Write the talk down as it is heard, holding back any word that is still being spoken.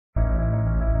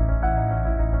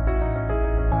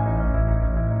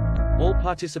All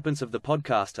participants of the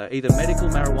podcast are either medical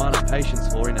marijuana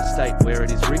patients or in a state where it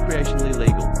is recreationally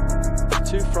legal.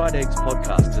 Two Fried Eggs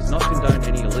podcast does not condone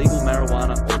any illegal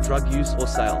marijuana or drug use or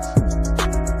sales.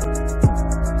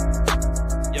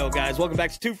 Yo, guys, welcome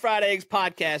back to Two Fried Eggs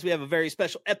podcast. We have a very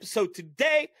special episode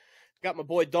today. Got my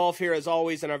boy Dolph here as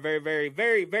always, and our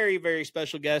very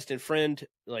special guest and friend,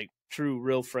 like true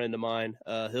real friend of mine,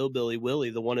 Hillbilly Willie,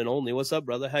 the one and only. What's up,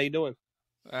 brother? How you doing?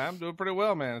 I'm doing pretty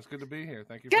well, man. It's good to be here.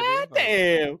 Thank you. God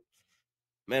damn,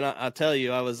 man! I tell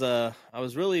you, I was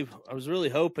really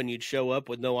hoping you'd show up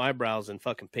with no eyebrows and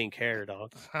fucking pink hair,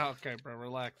 dog. Okay, bro,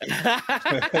 relax. I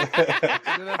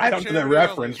don't know that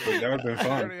reference, but that would have been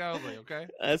fun. Okay,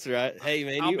 that's right. Hey,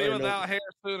 man, I'll be without hair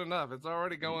soon enough. It's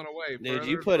already going away. Dude,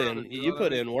 you put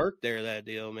in work there. That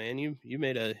deal, man. You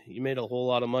made a whole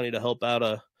lot of money to help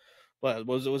out what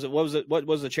was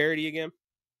the charity again?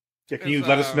 Yeah, can you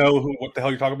let us know what the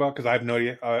hell you're talking about? Because I have no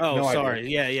idea. Sorry.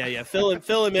 Idea. Yeah. Fill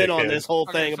him in on this whole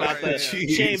thing about the Jeez.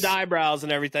 shaved eyebrows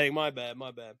and everything. My bad.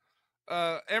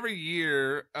 Every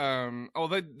year,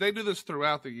 they do this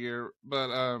throughout the year,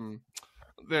 but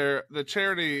the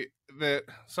charity that.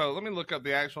 So let me look up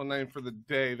the actual name for the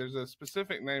day. There's a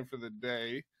specific name for the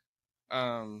day.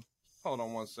 Hold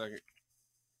on one second.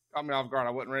 Caught me off guard.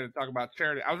 I wasn't ready to talk about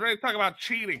charity. I was ready to talk about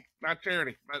cheating, not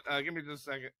charity. But give me just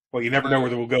a second. Well, you never know where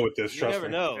we'll go with this. You Trust never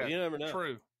me. know. Yeah, You never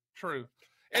know. True.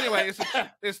 Anyway,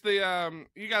 it's the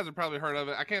you guys have probably heard of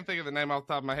it. I can't think of the name off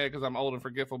the top of my head because I'm old and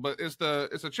forgetful. But it's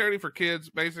a charity for kids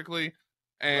basically,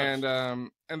 and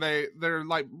they're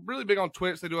like really big on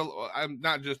Twitch. They do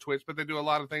not just Twitch, but they do a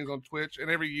lot of things on Twitch. And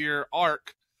every year,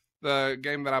 Ark, the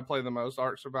game that I play the most,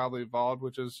 Ark Survival Evolved,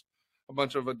 which is a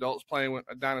bunch of adults playing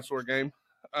a dinosaur game.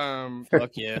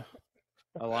 Fuck yeah.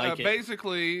 I like it.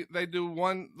 Basically, they do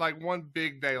one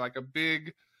big day, like a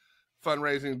big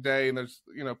fundraising day, and there's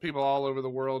people all over the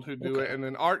world who do it, and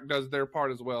then Ark does their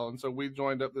part as well. And so we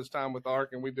joined up this time with Ark,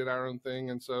 and we did our own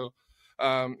thing. And so,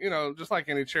 just like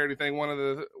any charity thing, one of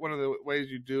the ways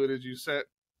you do it is you set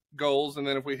goals, and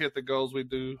then if we hit the goals, we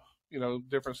do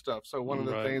different stuff. So one of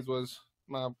the things was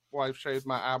my wife shaved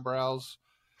my eyebrows.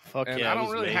 Fuck and yeah, I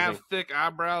don't really amazing. have thick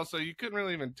eyebrows, so you couldn't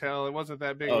really even tell. It wasn't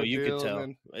that big of a you deal. could tell.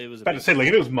 And It was. I was about to say, like,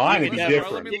 if it was mine, it'd be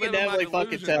different. You can definitely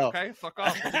fucking tell. Okay, fuck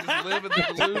off. You just live in the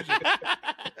delusion.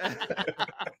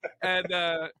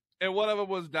 And one of them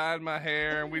was dyeing my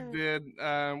hair, and we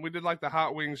did like the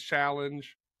Hot Wings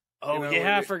challenge. Oh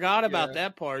I forgot about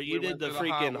that part. You did the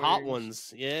freaking Hot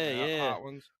Ones. Yeah. Hot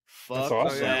Ones. Fuck That's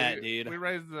awesome. that, dude. We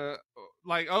raised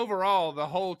overall the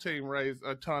whole team raised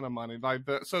a ton of money.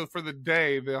 So for the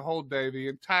day, the whole day, the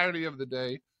entirety of the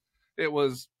day, it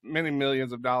was many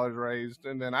millions of dollars raised.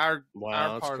 And then our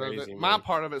part of it, man. my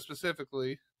part of it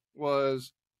specifically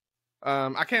was,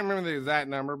 I can't remember the exact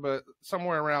number, but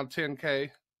somewhere around 10K,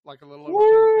 like a little over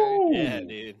 10K. Yeah,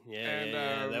 dude.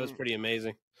 Yeah, that was pretty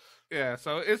amazing. Yeah,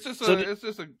 so it's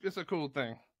just a cool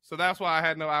thing. So that's why I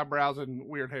had no eyebrows and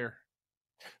weird hair.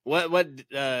 What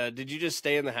did you just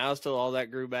stay in the house till all that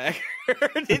grew back?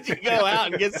 Or did you go out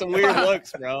and get some weird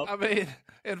looks, bro? I mean,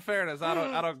 in fairness, I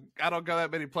don't go that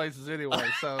many places anyway.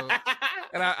 So,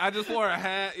 and I just wore a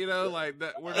hat, like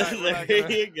that. We're not There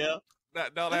gonna, you go.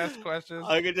 Don't ask questions.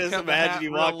 I could just Kept the imagine hat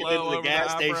you real walking low into the over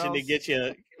gas the station to eyebrows.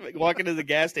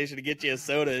 get you a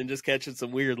soda and just catching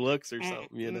some weird looks or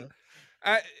something,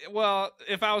 Well,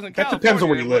 if I was in That California, depends on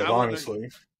where you live, I wouldn't honestly.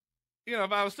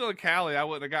 if I was still in Cali, I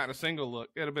wouldn't have gotten a single look.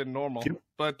 It'd have been normal. Yep.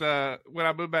 But when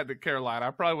I moved back to Carolina,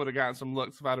 I probably would have gotten some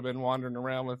looks if I'd have been wandering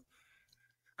around with.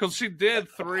 Because she did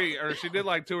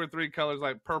like 2 or 3 colors,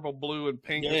 like purple, blue, and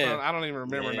pink. Yeah. Or something. I don't even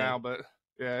remember now, but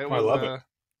yeah, it was. I love it.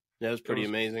 That was pretty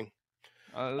amazing.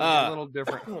 It was a little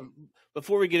different.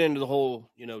 Before we get into the whole,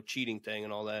 cheating thing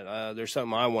and all that, there's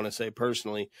something I want to say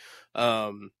personally.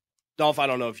 Dolph, I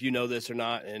don't know if you know this or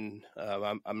not, and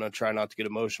I'm going to try not to get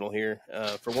emotional here.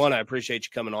 For one, I appreciate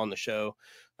you coming on the show.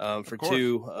 For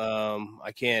two,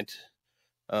 I can't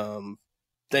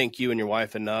thank you and your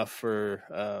wife enough for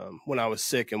when I was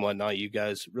sick and whatnot. You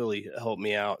guys really helped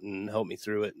me out and helped me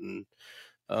through it, and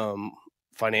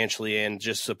financially and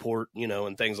just support,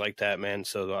 and things like that, man.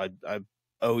 So I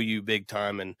owe you big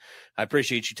time, and I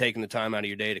appreciate you taking the time out of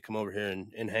your day to come over here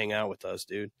and hang out with us,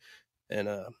 dude. And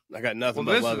I got nothing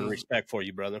but love and respect for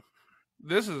you, brother.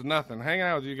 This is nothing. Hanging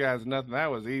out with you guys is nothing.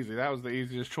 That was easy. That was the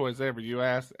easiest choice ever. You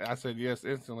asked, I said yes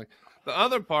instantly. The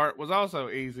other part was also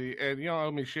easy, and you don't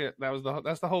owe me shit.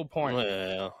 That's the whole point.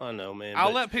 Well, I know, man.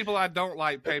 I'll let people I don't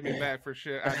like pay me back for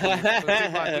shit. The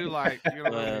people I do like, you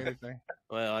don't owe me anything.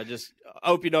 Well, I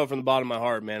hope you know from the bottom of my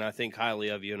heart, man, I think highly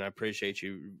of you, and I appreciate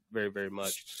you very, very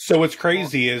much. So what's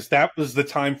crazy is that was the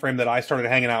time frame that I started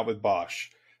hanging out with Bosch.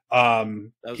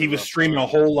 He was streaming a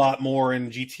whole lot more in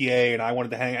GTA, and I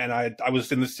wanted to hang. And I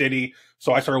was in the city,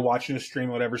 so I started watching his stream,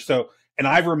 or whatever. So, and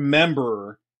I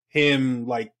remember him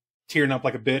like tearing up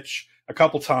like a bitch a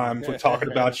couple times when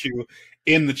talking about you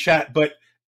in the chat. But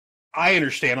I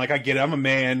understand, like I get it. I'm a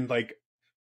man, like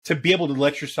to be able to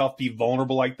let yourself be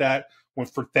vulnerable like that when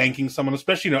for thanking someone,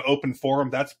 especially in an open forum,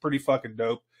 that's pretty fucking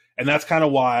dope. And that's kind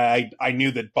of why I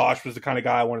knew that Bosch was the kind of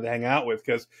guy I wanted to hang out with,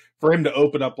 because for him to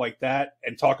open up like that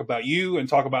and talk about you and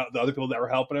talk about the other people that were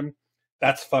helping him,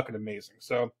 that's fucking amazing.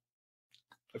 So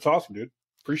it's awesome, dude.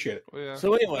 Appreciate it. Well, yeah.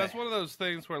 So anyway, that's one of those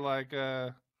things where like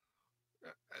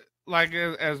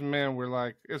as men, we're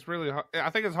like, it's really hard. I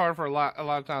think it's hard for a lot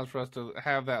of times for us to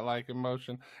have that like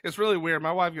emotion. It's really weird.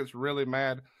 My wife gets really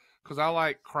mad because I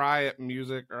like cry at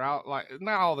music, or I'll like,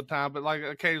 not all the time, but like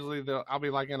occasionally I'll be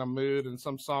like in a mood and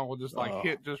some song will just like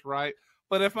hit just right.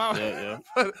 But if I'm,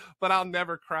 but I'll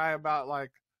never cry about like,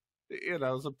 you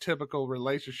know, some typical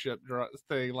relationship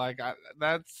thing. Like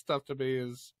that stuff to me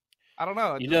is, I don't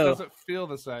know. It just doesn't feel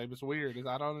the same. It's weird.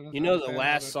 I don't. You know, the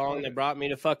last song that brought me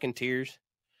to fucking tears.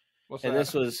 What's and that?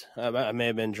 This was, I may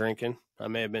have been drinking,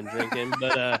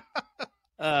 but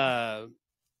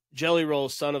Jelly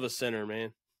Roll's "Son of a Sinner,"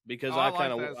 man. Because I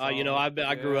kind of, you know,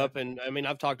 I grew up, and I mean,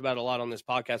 I've talked about it a lot on this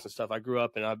podcast and stuff. I grew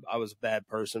up, and I was a bad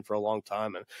person for a long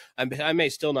time, and I may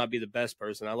still not be the best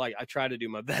person. I try to do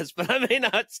my best, but I may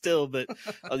not still. But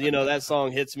you know, that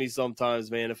song hits me sometimes,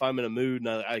 man. If I'm in a mood and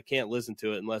I can't listen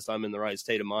to it unless I'm in the right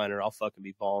state of mind, or I'll fucking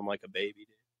be bawling like a baby.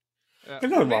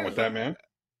 There's nothing wrong with that, man.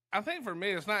 I think for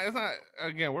me, it's not.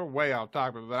 Again, we're way off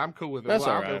topic, but I'm cool with it. That's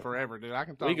all I'll right. go forever, dude. I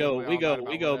can talk. We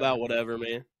go about whatever,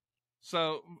 man.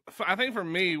 So I think for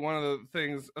me, one of the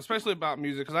things, especially about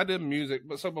music, because I did music,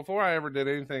 but so before I ever did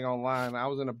anything online, I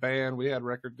was in a band. We had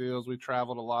record deals. We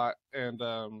traveled a lot, and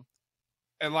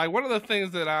like one of the things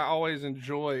that I always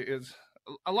enjoy is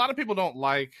a lot of people don't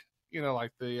like, you know,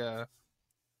 like the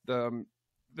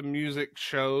music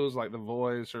shows like The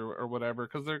Voice or whatever,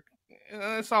 because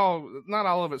it's all, not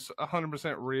all of it's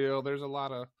 100% real. There's a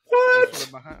lot of what? Sort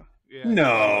of behind, yeah.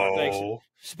 No.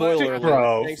 Spoiler,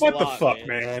 bro. Thanks what a the lot, fuck,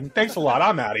 man? Thanks a lot.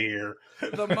 I'm out of here.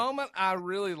 The moment I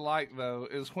really like, though,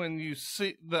 is when you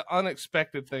see the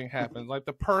unexpected thing happens. Like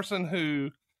the person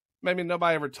who maybe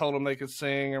nobody ever told them they could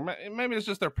sing, or maybe it's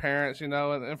just their parents, you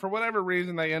know, and for whatever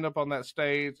reason they end up on that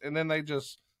stage, and then they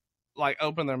just like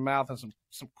open their mouth and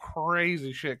some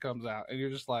crazy shit comes out, and you're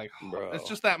just like, bro. It's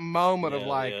just that moment of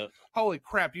like, holy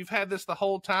crap, you've had this the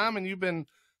whole time, and you've been,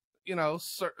 you know,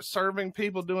 serving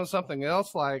people doing something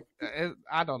else. Like,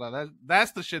 I don't know.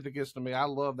 That's the shit that gets to me. I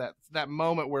love that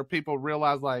moment where people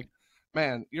realize, like,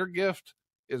 man, your gift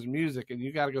is music, and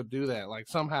you got to go do that. Like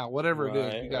somehow, whatever it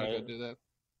is, you got to go do that.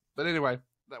 But anyway,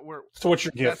 So what's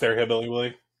your gift there, Hillbilly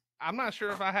Willie? I'm not sure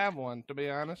if I have one, to be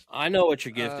honest. I know what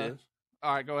your gift is.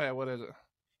 All right, go ahead. What is it?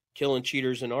 Killing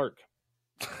cheaters in Ark.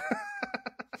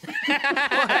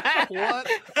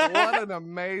 what an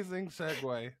amazing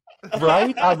segue.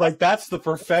 Right? I'm like, that's the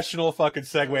professional fucking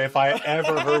segue if I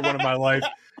ever heard one in my life.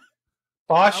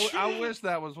 Bosch, I wish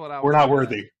that was what I was. We're not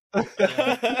worthy.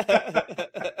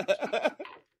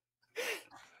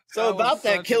 So about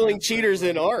that killing cheaters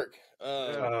in Ark.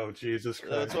 Oh, Jesus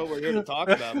Christ. That's what we're here to talk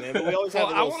about, man. But we always have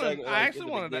a little segment. I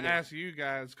actually wanted to ask you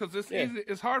guys, because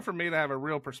it's hard for me to have a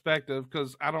real perspective,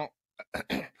 because I don't,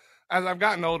 as I've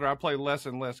gotten older, I play less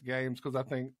and less games, because I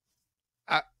think,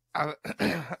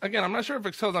 again, I'm not sure if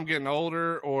it's because I'm getting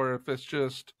older, or if it's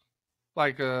just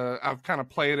like I've kind of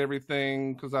played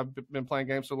everything because I've been playing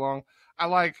games so long. I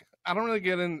don't really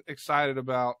get excited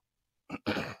about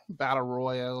battle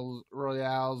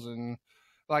royales, and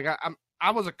like I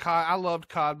was I loved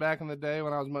COD back in the day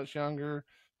when I was much younger.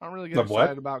 I don't really get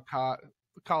excited about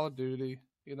Call of Duty.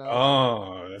 You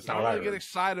know, that's I not don't really get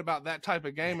excited about that type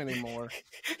of game anymore.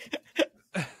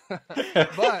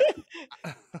 But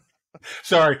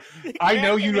sorry, I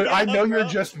know you're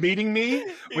just meeting me,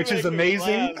 which is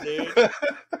amazing. Laugh,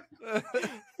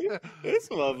 this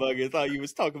motherfucker thought you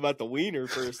was talking about the wiener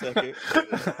for a second.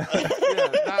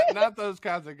 Not those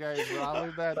kinds of games, bro. I'll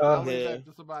leave that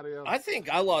to somebody else. I think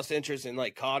I lost interest in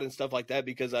like COD and stuff like that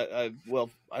because I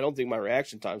don't think my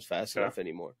reaction time's fast enough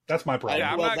anymore. That's my problem.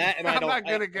 I'm not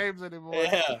good at games anymore.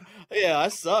 Yeah, I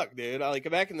suck, dude. Like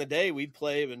back in the day, we'd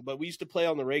play, but we used to play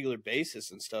on the regular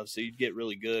basis and stuff, so you'd get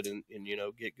really good and you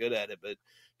know get good at it. But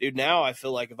dude, now I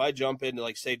feel like if I jump into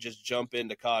just jump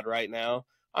into COD right now,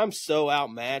 I'm so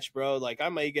outmatched, bro. Like, I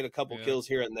may get a couple kills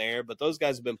here and there, but those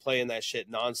guys have been playing that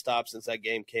shit nonstop since that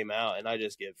game came out, and I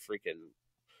just get freaking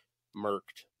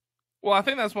murked. Well, I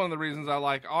think that's one of the reasons I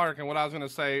like Ark. And what I was going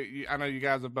to say, I know you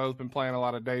guys have both been playing a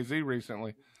lot of DayZ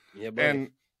recently. Yeah, buddy.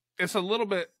 And it's a little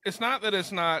bit. It's not that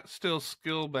it's not still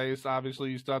skill based.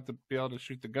 Obviously, you still have to be able to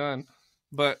shoot the gun,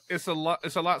 but it's a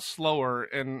lot slower,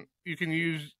 and you can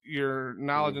use your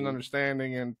knowledge and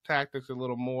understanding and tactics a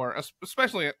little more.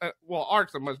 Especially, well,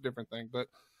 Ark's a much different thing, but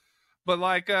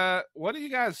like, what do you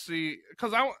guys see?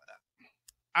 Because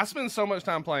I spend so much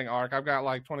time playing Ark. I've got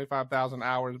like 25,000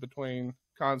 hours between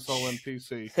console and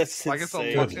PC. That's like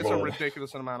insane. it's a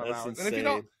ridiculous amount of That's hours. insane.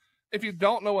 And if you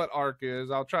don't know what Ark is,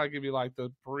 I'll try to give you like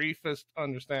the briefest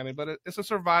understanding. But it's a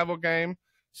survival game.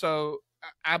 So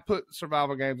I put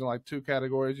survival games in like 2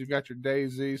 categories. You've got your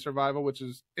DayZ survival, which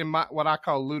is what I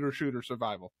call looter shooter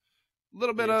survival. A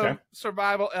little bit of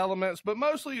survival elements, but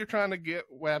mostly you're trying to get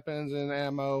weapons and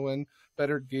ammo and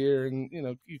better gear, and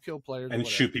you kill players and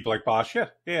shoot people like Bosch. Yeah,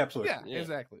 absolutely. Yeah,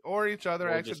 exactly. Or each other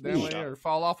Or accidentally, or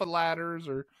fall off of ladders,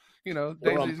 or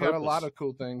DayZ's got a lot of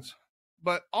cool things.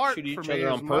 But Ark Shoot for each me other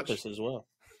is on purpose as well.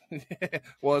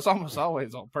 Well, it's almost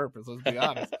always on purpose. Let's be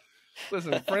honest.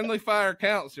 Listen, friendly fire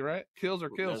counts, you right? Kills are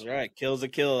kills. That's right. Kill's a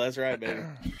kill. That's right, baby.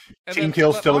 Team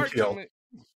kill, still a Ark kill.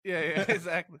 Yeah,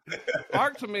 exactly.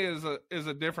 Ark to me is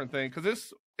a different thing,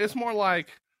 because it's more like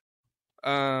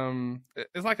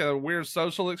it's like a weird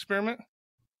social experiment,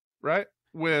 right?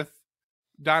 With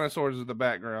dinosaurs as the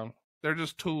background. They're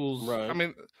just tools. Right. I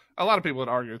mean, a lot of people would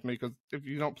argue with me, because if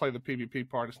you don't play the PvP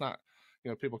part, it's not,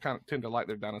 people kind of tend to like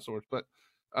their dinosaurs, but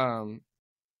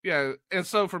yeah. And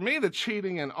so for me, the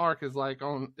cheating in Ark is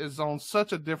on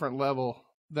such a different level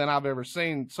than I've ever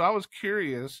seen. So I was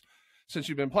curious, since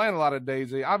you've been playing a lot of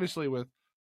DayZ, obviously with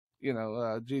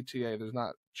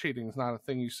GTA, cheating is not a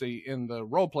thing you see in the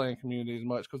role playing community as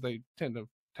much, because they tend to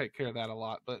take care of that a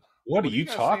lot. But what are you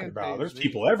talking about? There's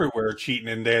people everywhere cheating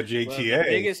in their GTA. Well, the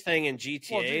biggest thing in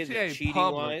GTA, the cheating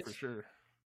wise, for sure.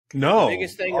 No, the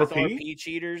biggest thing with RP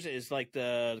cheaters is like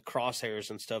the crosshairs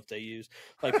and stuff they use.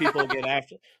 Like people get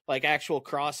after like actual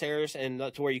crosshairs,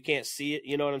 and to where you can't see it.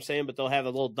 You know what I'm saying? But they'll have a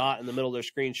little dot in the middle of their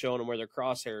screen showing them where their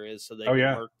crosshair is, so they can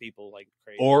mark people like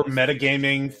crazy. Or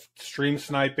metagaming, stream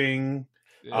sniping.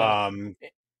 Yeah.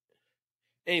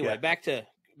 Anyway, back to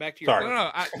your.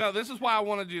 Sorry. No. This is why I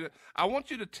want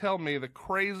you to tell me the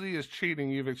craziest cheating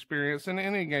you've experienced in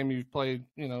any game you've played,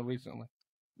 recently.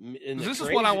 This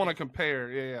is what I want to compare.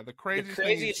 Yeah. The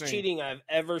craziest cheating I've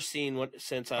ever seen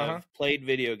since I've played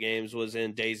video games was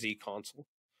in DayZ console.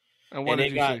 And what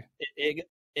did you see?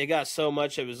 It got so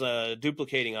much, it was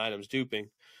duplicating items, duping.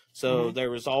 So there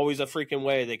was always a freaking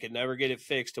way they could never get it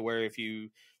fixed, to where if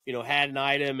you had an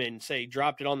item and say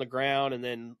dropped it on the ground and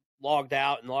then logged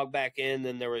out and logged back in,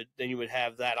 then you would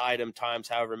have that item times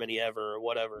however many ever or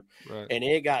whatever. Right. And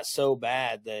it got so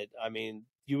bad that, I mean,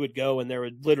 you would go and there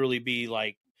would literally be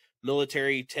like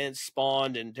military tents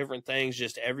spawned and different things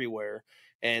just everywhere.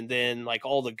 And then like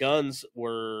all the guns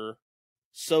were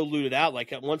so looted out.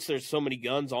 Like once there's so many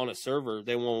guns on a server,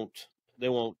 they don't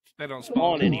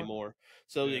spawn anymore.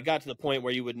 So it got to the point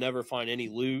where you would never find any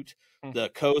loot. The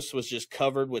coast was just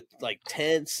covered with like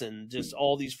tents and just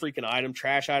all these freaking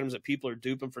trash items that people are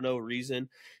duping for no reason.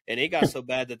 And it got so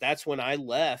bad that's when I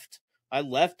left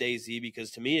DayZ,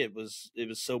 because to me it was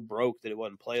so broke that it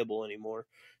wasn't playable anymore.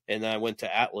 And I went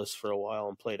to Atlas for a while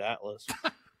and played Atlas.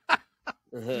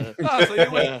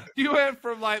 So you went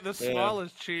from like the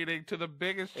smallest cheating to the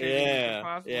biggest cheating you could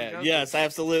possibly go. Yes,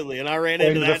 absolutely. And I ran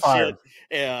into that shit.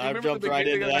 Yeah, I jumped right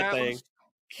into that thing.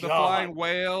 The flying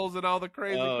whales and all the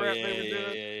crazy crap they were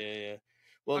doing. Yeah.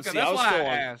 Well, okay, see,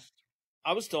 that's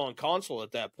I was still on console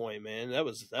at that point, man. That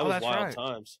was wild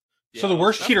times. So the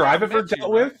worst cheater I've ever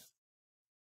dealt with.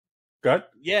 Good.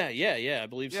 Yeah. I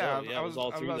believe so. Yeah, I was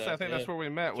all through that. I think that's where we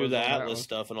met. Through the Atlas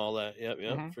stuff and all that.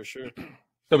 Yep, for sure.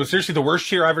 So, but seriously, the worst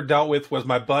cheater I ever dealt with was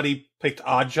my buddy picked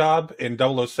Oddjob in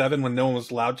 007 when no one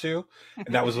was allowed to,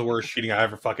 and that was the worst cheating I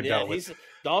ever fucking dealt with.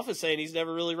 Dolph is saying he's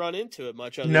never really run into it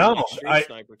much. Street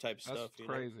sniper type stuff. That's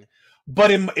crazy.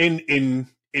 But in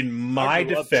my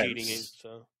defense,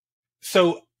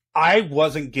 so I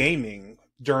wasn't gaming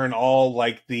during all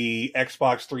like the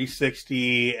Xbox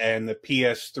 360 and the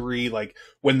PS3, like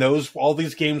when all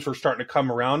these games were starting to come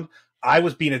around. I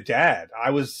was being a dad. I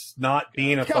was not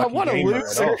being a fucking gamer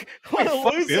at all. What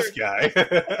a loser! This guy.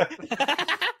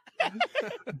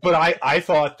 But I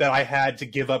thought that I had to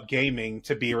give up gaming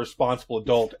to be a responsible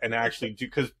adult and actually do,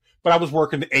 but I was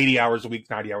working 80 hours a week,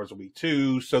 90 hours a week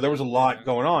too. So there was a lot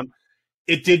going on.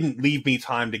 It didn't leave me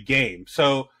time to game.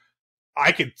 So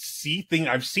I could see things.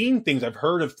 I've seen things. I've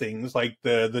heard of things like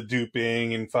the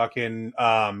duping and fucking,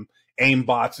 aim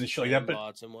bots and shit like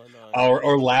that,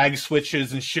 or lag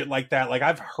switches and shit like that. Like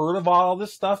I've heard of all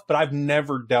this stuff, but I've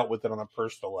never dealt with it on a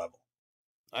personal level.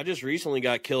 I just recently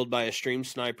got killed by a stream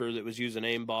sniper that was using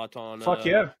aimbot on Fuck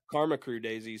yeah. Karma Crew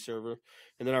DayZ server,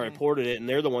 and then I reported it, and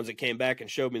they're the ones that came back and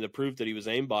showed me the proof that he was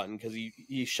aimbotting because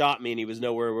he shot me and he was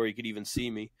nowhere where he could even see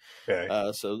me.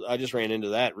 Okay. So I just ran into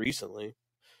that recently.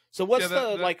 So what's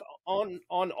like on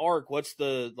Ark? What's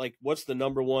the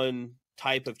number one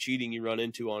type of cheating you run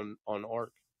into on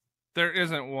Ark? There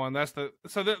isn't one. This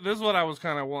is what I was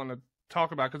kind of wanting to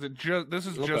talk about because this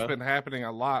has just been happening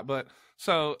a lot. But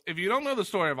so if you don't know the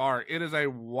story of Ark, it is a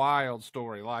wild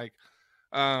story. Like,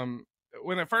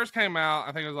 when it first came out,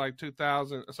 I think it was like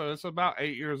 2000. So it's about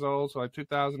 8 years old. So like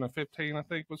 2015, I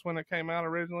think was when it came out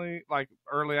originally, like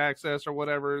early access or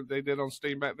whatever they did on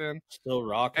Steam back then. Still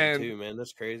rocking too, man.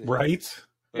 That's crazy. Right.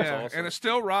 That's yeah, awesome. and it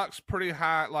still rocks pretty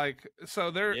high. Like,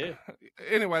 so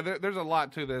anyway, there's a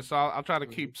lot to this. So I'll try to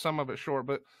keep some of it short,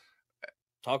 but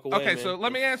talk away. Okay, man. so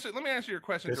let me answer your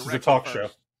question This directly. is a talk first. show.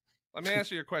 Let me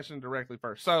answer your question directly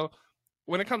first. So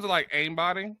when it comes to like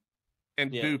aimbotting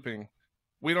and duping,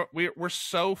 we're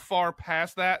so far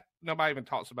past that, nobody even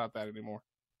talks about that anymore.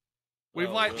 We've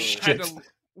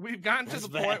we've gotten to the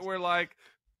point where like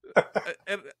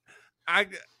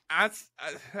I'm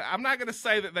not gonna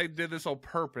say that they did this on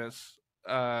purpose,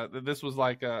 that this was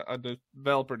like a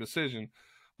developer decision,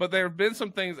 but there have been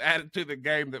some things added to the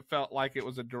game that felt like it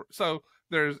was so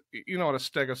there's, you know what a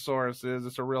stegosaurus is?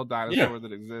 It's a real dinosaur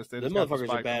that exists. The motherfuckers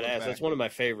are badass. That's one of my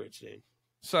favorites, dude.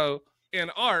 So in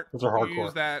Ark, you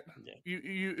use that.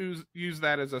 You use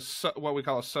that as what we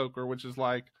call a soaker, which is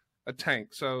like a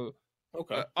tank. So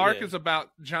Ark is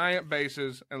about giant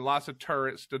bases and lots of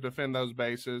turrets to defend those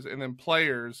bases, and then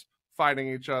players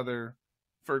fighting each other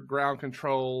for ground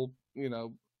control. You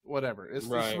know, whatever.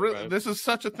 This is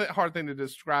such a hard thing to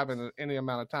describe in any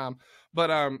amount of time.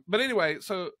 But anyway,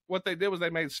 so what they did was they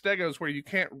made stegos where you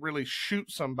can't really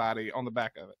shoot somebody on the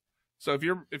back of it. So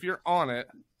if you're on it,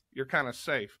 you're kind of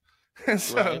safe. And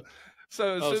so as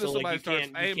soon as somebody starts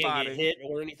aimbotting, you can't get hit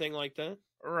or anything like that.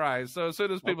 Right. So as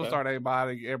soon as people start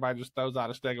aimbotting, everybody just throws out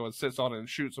a stego and sits on it and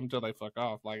shoots them until they fuck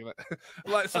off. Like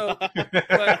that. So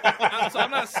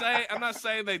I'm not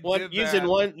saying they did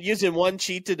that. Using one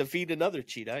cheat to defeat another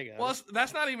cheat. I got. Well,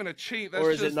 that's not even a cheat.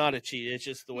 That's it not a cheat? It's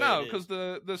just the way. No, because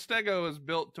the stego is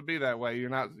built to be that way. You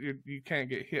can't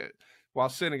get hit while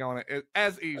sitting on it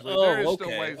as easily. There is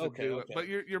still ways to do it, but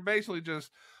you're basically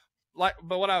just.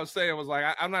 But what I was saying was like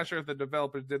I'm not sure if the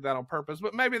developers did that on purpose,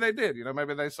 but maybe they did. You know,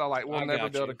 maybe they saw like we'll never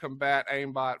be able to combat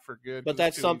aimbot for good. But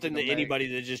that's something that anybody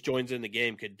that just joins in the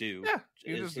game could do. Yeah,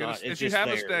 if you have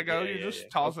a stego, you just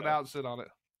toss it out and sit on it.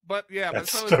 But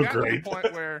that's so it's so got great. to the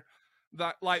point where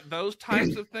like those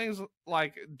types of things,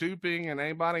 like duping and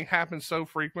aimbotting, happen so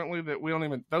frequently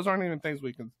that those aren't even things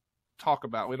we can talk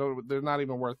about. They're not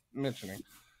even worth mentioning.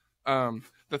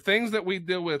 The things that we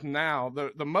deal with now,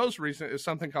 the most recent is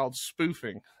something called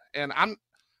spoofing, and I'm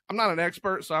not an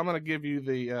expert, so I'm going to give you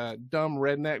the dumb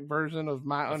redneck version of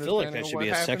my understanding. I feel like that should be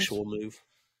a sexual move.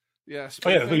 Yeah.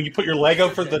 You put your leg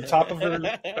over the top of her.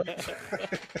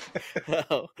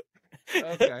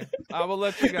 Okay, I will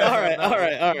let you guys. All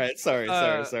right. Sorry.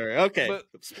 Okay.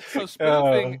 So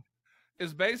spoofing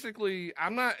is basically, I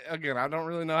don't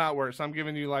really know how it works. I'm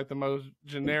giving you like the most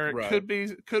generic. Right.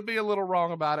 Could be a little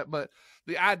wrong about it, but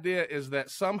the idea is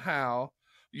that somehow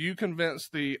you convince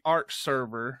the Ark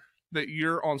server that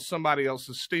you're on somebody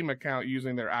else's Steam account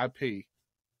using their IP.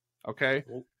 Okay?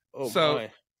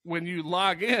 When you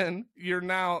log in, you're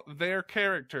now their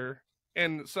character.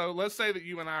 And so let's say that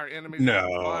you and I are enemies.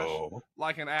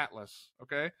 Like an Atlas,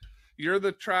 okay? You're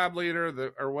the tribe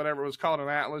leader, or whatever it was called, an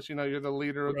Atlas. You know, you're the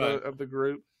leader of the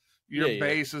group. Your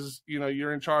base is,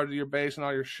 you're in charge of your base and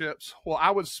all your ships. Well,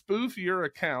 I would spoof your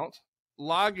account,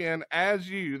 log in as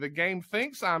you. The game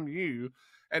thinks I'm you,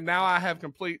 and now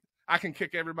I can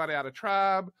kick everybody out of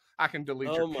tribe. I can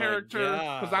delete your character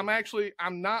because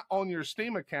I'm not on your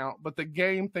Steam account, but the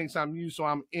game thinks I'm you, so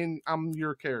I'm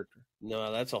your character.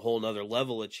 No, that's a whole nother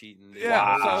level of cheating. Dude.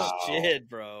 Yeah, wow. Shit,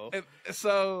 bro.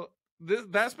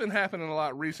 That's been happening a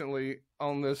lot recently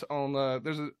on this.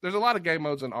 There's a lot of game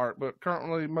modes in Ark, but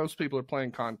currently most people are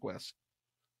playing Conquest.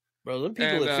 Bro, them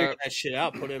people that figure that shit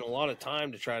out put in a lot of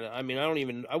time to try to. I mean, I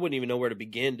wouldn't even know where to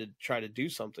begin to try to do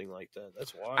something like that.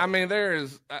 That's wild. I mean,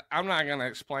 I'm not going to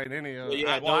explain any of it.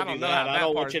 I don't know that. I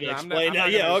don't want you to explain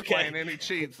that. Yeah, okay. Explain any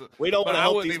cheats. We don't want to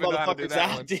help these motherfuckers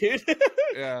out, dude.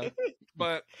 Yeah,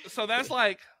 but so that's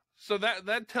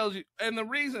that tells you, and the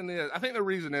reason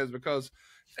is because,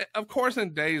 of course,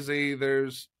 in DayZ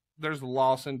there's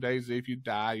loss in DayZ. If you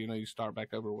die, you start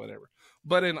back over or whatever.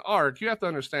 But in Ark, you have to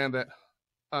understand that.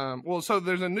 So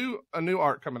there's a new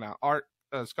Ark coming out. Ark,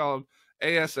 it's called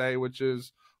ASA, which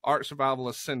is Ark Survival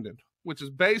Ascended, which is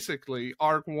basically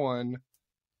Ark 1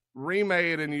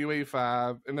 remade in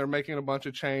UE5, and they're making a bunch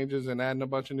of changes and adding a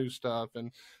bunch of new stuff.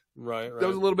 And Right. there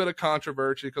was a little bit of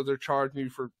controversy because they're charging you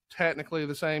for technically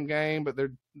the same game, but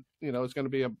they're, it's going to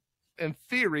be in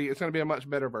theory, it's going to be a much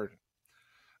better version.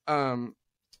 And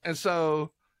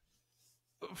so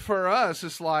for us,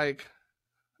 it's like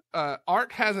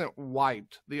Ark hasn't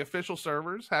wiped. The official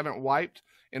servers haven't wiped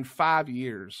in 5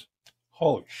 years.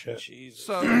 Holy shit. Jesus.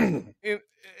 So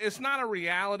it's not a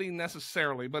reality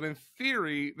necessarily, but in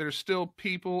theory, there's still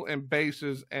people and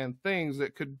bases and things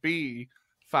that could be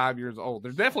 5 years old.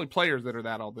 There's definitely players that are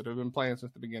that old that have been playing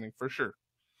since the beginning, for sure,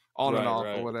 on and off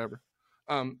or whatever.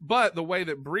 But the way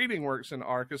that breeding works in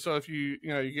Ark is, so if you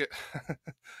get,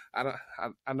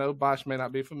 I know Bosch may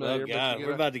not be familiar. Oh God, but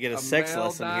we're about to get a sex male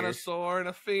lesson dinosaur and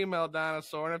a female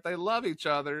dinosaur, and if they love each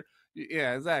other,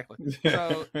 yeah, exactly.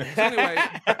 So anyway,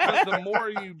 but the more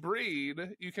you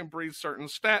breed, you can breed certain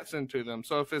stats into them.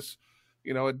 So if it's, a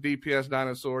DPS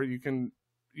dinosaur, you can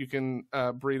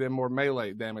breed in more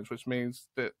melee damage, which means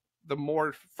that the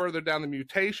more further down the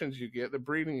mutations you get, the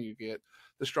breeding you get,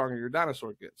 the stronger your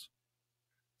dinosaur gets.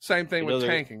 Same thing with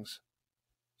tankings.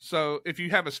 So if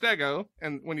you have a stego,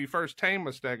 and when you first tame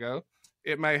a stego,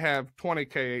 it may have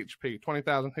 20k HP,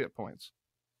 20,000 hit points.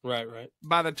 Right.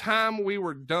 By the time we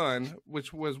were done,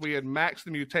 which was we had maxed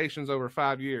the mutations over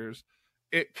 5 years,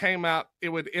 it came out, it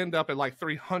would end up at like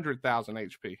 300,000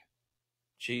 HP.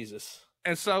 Jesus.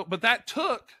 And so, but that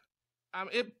took,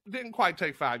 it didn't quite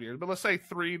take 5 years, but let's say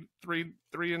three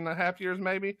and a half years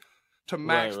maybe to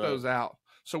max those out.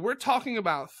 So we're talking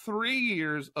about 3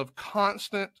 years of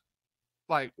constant,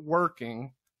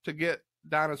 working to get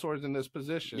dinosaurs in this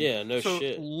position. Yeah, no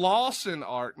shit. So loss in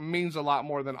Ark means a lot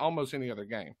more than almost any other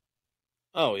game.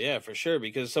 Oh yeah, for sure.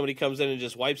 Because somebody comes in and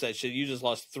just wipes that shit. You just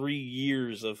lost 3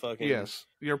 years of fucking. Yes,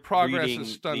 your progress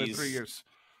is stunned in 3 years.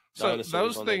 So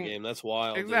those things, that game, that's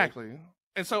wild. Exactly. Dude.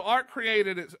 And so Ark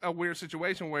created a weird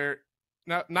situation where,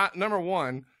 not number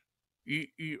one,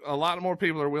 you a lot more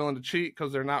people are willing to cheat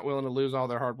because they're not willing to lose all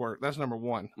their hard work. That's number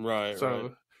one. Right. So,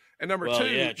 right. And number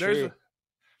two,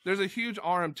 there's a huge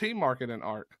RMT market in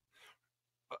Ark.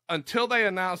 Until they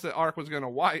announced that Ark was going to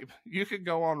wipe, you could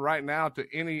go on right now to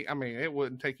it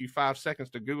wouldn't take you 5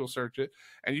 seconds to Google search it,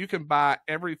 and you can buy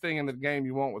everything in the game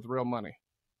you want with real money.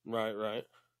 Right.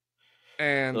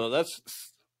 And I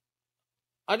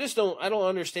don't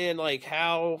understand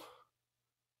how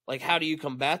do you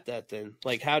combat that then?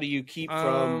 How do you keep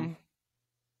from,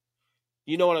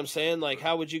 you know what I'm saying?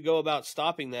 How would you go about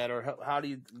stopping that, or how do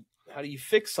you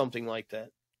fix something like that?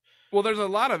 Well, there's a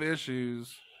lot of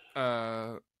issues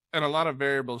and a lot of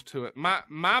variables to it.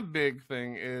 My big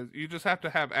thing is you just have to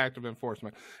have active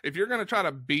enforcement. If you're going to try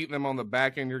to beat them on the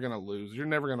back end, you're going to lose. You're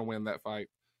never going to win that fight.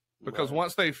 Because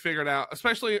once they figured out,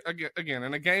 especially again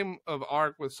in a game of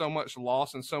Ark with so much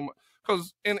loss and so much,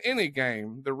 because in any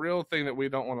game, the real thing that we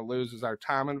don't want to lose is our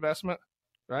time investment,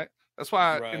 right? That's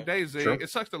why in DayZ,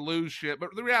 it sucks to lose shit. But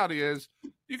the reality is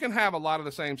you can have a lot of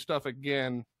the same stuff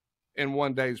again in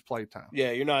 1 day's playtime.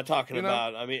 Yeah, you're not talking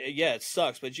about, it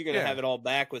sucks, but you're going to have it all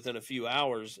back within a few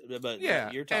hours. But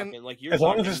you're talking as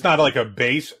long as it's not a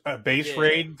base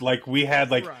raid, we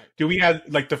had we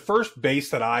had the first base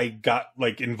that I got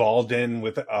involved in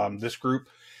with this group,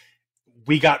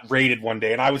 we got raided one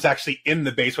day, and I was actually in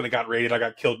the base when it got raided. I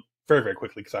got killed very, very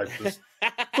quickly because I was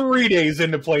 3 days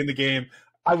into playing the game.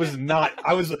 I was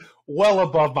well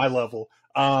above my level.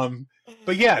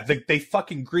 But yeah, they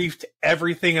fucking griefed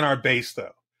everything in our base,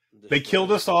 though. They killed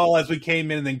us all as we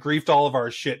came in, and then griefed all of our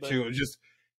shit too. It just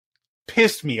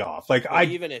pissed me off.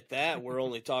 Even at that, we're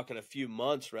only talking a few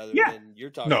months rather than you're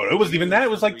talking. No, it wasn't even that. It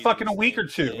was fucking a week or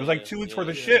two. It was 2 weeks worth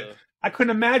of shit. I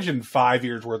couldn't imagine 5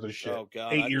 years worth of shit. Oh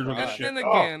God, 8 years worth of shit. And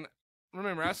again,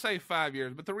 remember, I say 5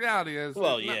 years, but the reality is,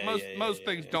 most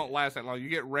things don't last that long. You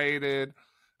get raided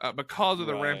because of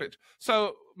the rampage.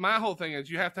 So my whole thing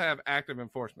is you have to have active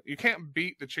enforcement. You can't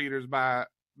beat the cheaters by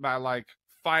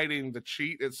fighting the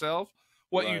cheat itself.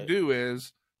 What you do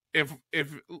is if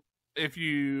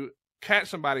you catch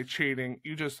somebody cheating,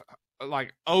 you just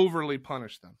overly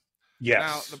punish them. Yes.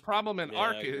 Now the problem in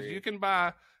Ark is you can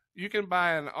buy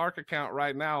an Ark account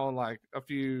right now on a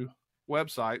few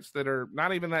websites that are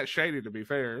not even that shady, to be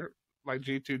fair, like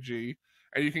G2G,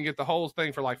 and you can get the whole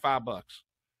thing for $5.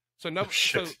 So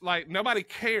nobody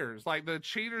cares. The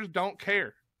cheaters don't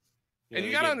care. Yeah, and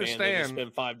you got to understand, they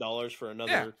spend $5 for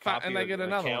another copy and they get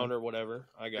another account one or whatever.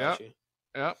 I got you.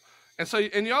 Yep. And so,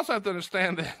 and you also have to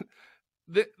understand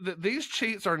that these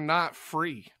cheats are not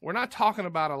free. We're not talking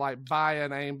about buy an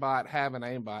aimbot, have an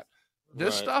aimbot.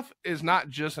 This stuff is not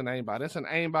just an aimbot. It's an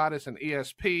aimbot. It's an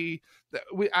ESP.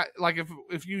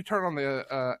 If you turn on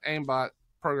the aimbot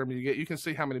program you get, you can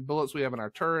see how many bullets we have in our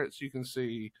turrets. You can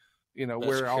see, That's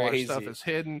where all our crazy. stuff is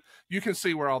hidden. You can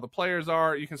see where all the players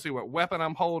are. You can see what weapon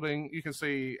I'm holding. You can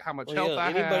see how much health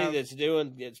I anybody have.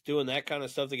 that's doing that kind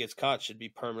of stuff that gets caught should be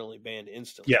permanently banned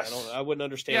instantly. Yes. I wouldn't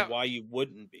understand why you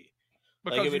wouldn't be.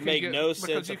 Because Like, it you would can make get, no because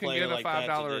sense you a can player get a like that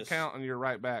to $5 just- account and you're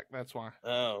right back. That's why.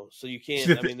 Oh, so you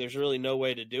can't. I mean, there's really no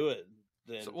way to do it.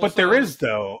 Then. Well, But there is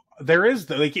though.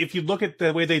 Like if you look at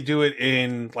the way they do it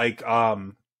in like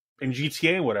in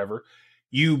GTA and whatever,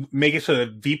 you make it so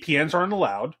that VPNs aren't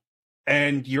allowed,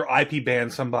 and your IP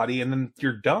bans somebody, and then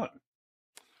you're done.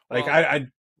 Like Well,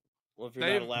 Well, if you're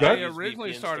not allowed They to use originally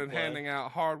VPNs to started play. handing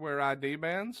out hardware ID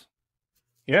bans,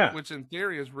 yeah. which in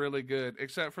theory is really good,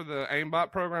 except for the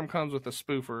aimbot program comes with a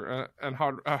spoofer,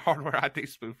 a hardware ID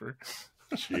spoofer.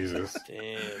 Jesus.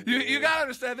 Damn, You dude. gotta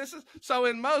understand, this is so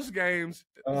in most games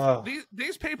Uh,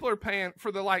 these people are paying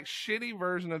for the like shitty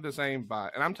version of this aimbot,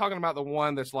 and I'm talking about the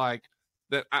one that's like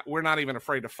that we're not even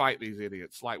afraid to fight these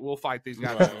idiots. Like, we'll fight these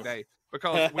guys every day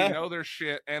because we know they're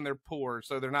shit and they're poor,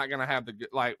 so they're not gonna have the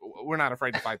like. We're not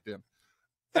afraid to fight them.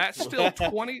 That's still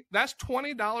That's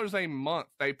 $20 a month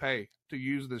they pay to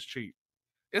use this cheat.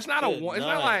 It's not Good it's night.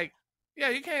 not like, yeah,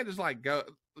 you can't just like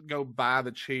go buy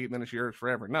the cheat and then it's yours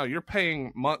forever. No, you're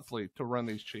paying monthly to run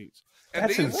these cheats. And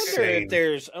That's these- insane.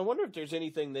 I wonder if there's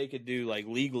anything they could do like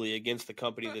legally against the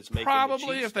company that's making probably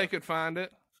the cheat if they stuff. could find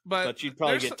it, but you'd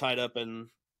probably there's get tied up in.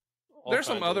 all there's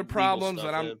some kinds of other legal problems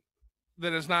stuff, that yeah.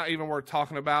 that is not even worth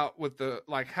talking about with the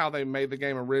like how they made the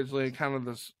game originally. Kind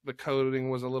of the coding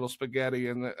was a little spaghetti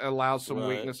and it allows some Right.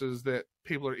 weaknesses that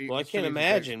people are eating. Well, I can't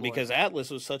imagine because Atlas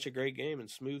was such a great game and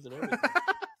smooth and everything.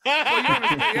 Well, you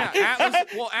understand, yeah,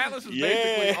 Atlas is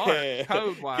basically art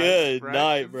code wise. Good right?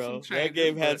 night, Some bro. That changes,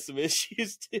 game had but- some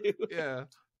issues too. yeah.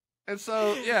 And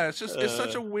so it's just it's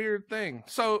such a weird thing.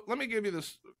 So let me give you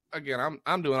this again.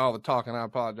 I'm doing all the talking. I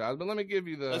apologize, but let me give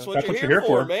you the. That's what That's you're what here you're here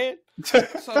for, for. man.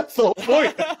 That's the whole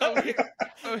point.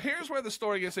 So here's where the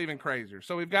story gets even crazier.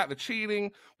 So we've got the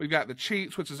cheating, we've got the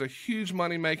cheats, which is a huge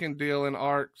money making deal in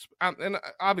Ark, and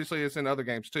obviously it's in other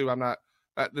games too. I'm not.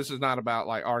 This is not about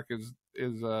like Ark is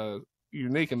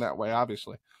unique in that way,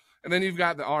 obviously. And then you've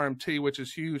got the RMT, which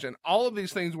is huge, and all of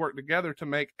these things work together to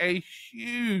make a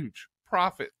huge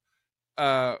profit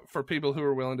for people who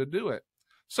are willing to do it.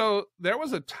 So there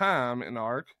was a time in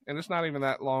Ark, and it's not even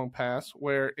that long past,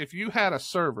 where if you had a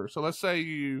server, so let's say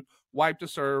you wiped a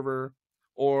server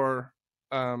or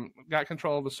got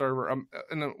control of a server,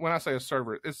 and when I say a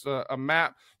server, it's a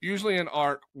map. Usually in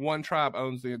Ark, one tribe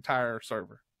owns the entire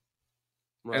server,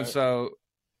 Right.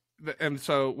 and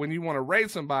so when you want to raid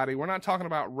somebody, we're not talking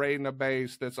about raiding a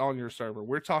base that's on your server.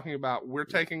 We're talking about we're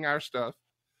taking our stuff,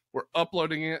 we're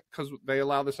uploading it because they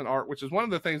allow this in Ark, which is one of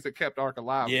the things that kept Ark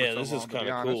alive. Yeah, for so this is long, to be kind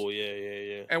of honest. cool.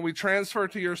 Yeah. And we transfer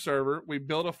to your server. We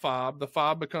build a fob. The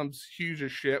fob becomes huge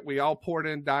as shit. We all poured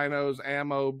in dinos,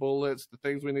 ammo, bullets, the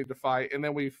things we need to fight, and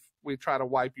then we try to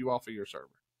wipe you off of your server.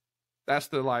 That's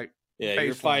the like. Yeah, baseline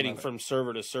you're fighting of it. from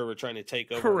server to server, trying to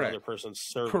take over Correct. another person's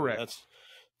server. Correct.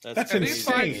 That's And these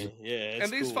insane. fights- Yeah, it's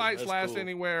And these cool. fights That's last cool.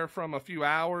 anywhere from a few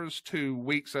hours to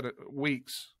weeks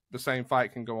weeks. The same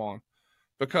fight can go on,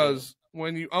 because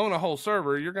when you own a whole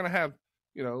server, you're going to have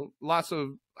lots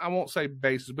of, I won't say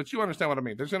bases, but you understand what I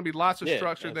mean. There's going to be lots of Yeah,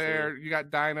 structure there. absolutely. You got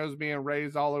dinos being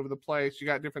raised all over the place. You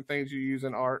got different things you use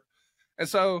in Ark, and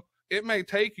so it may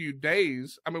take you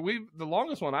days. I mean, the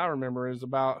longest one I remember is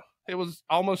it was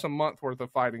almost a month worth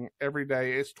of fighting every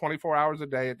day. It's 24 hours a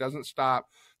day. It doesn't stop.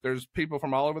 There's people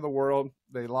from all over the world.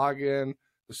 They log in.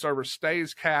 The server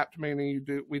stays capped, meaning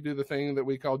we do the thing that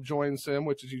we call join sim,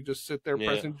 which is you just sit there Yeah.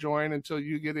 pressing join until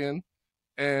you get in.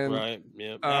 And Right.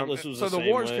 Yeah. Atlas was so the same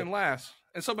wars way. can last.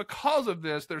 And so because of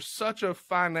this, there's such a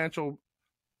financial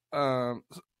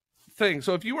thing.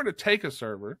 So if you were to take a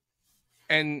server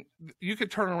and you could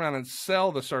turn around and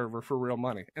sell the server for real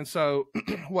money. And so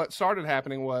what started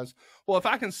happening was, well, if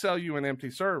I can sell you an empty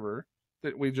server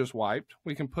that we just wiped,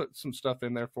 we can put some stuff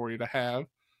in there for you to have.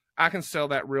 I can sell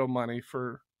that real money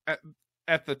for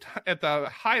at the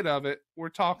height of it, we're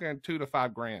talking $2,000 to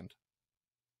 $5,000.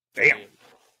 Damn.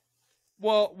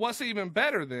 Well, what's even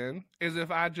better then is if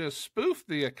I just spoof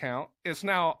the account, it's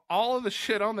now all of the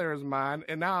shit on there is mine,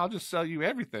 and now I'll just sell you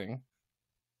everything.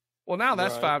 Well, now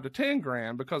that's Right. $5,000 to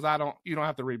 $10,000 because you don't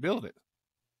have to rebuild it.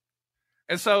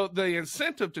 And so the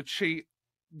incentive to cheat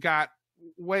got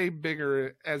way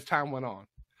bigger as time went on.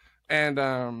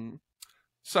 And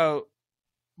so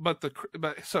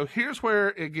here's where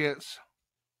it gets.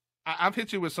 I've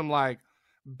hit you with some like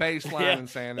baseline Yeah,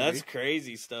 insanity. That's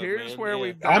crazy stuff. Here's man. where yeah.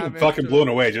 we dive I'm fucking into- blown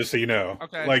away, just so you know.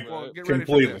 Okay, Like, well, get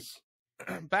completely. ready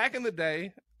for this. Back in the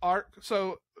day, Ark.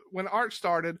 So when Ark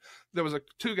started, there was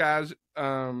two guys,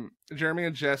 Jeremy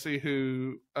and Jesse,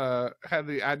 who had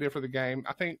the idea for the game.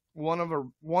 I think one of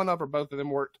or both of them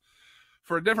worked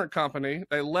for a different company.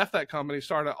 They left that company,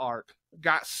 started Ark,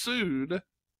 got sued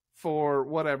for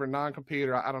whatever non-compete,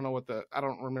 or I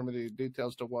don't remember the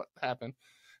details to what happened.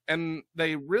 And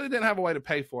they really didn't have a way to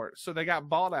pay for it. So they got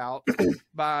bought out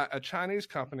by a Chinese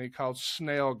company called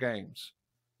Snail Games.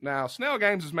 Now, Snail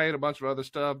Games has made a bunch of other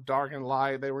stuff, Dark and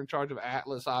Light. They were in charge of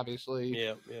Atlas, obviously.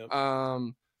 Yeah.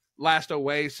 Last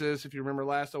Oasis, if you remember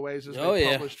Last Oasis.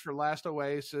 They published for Last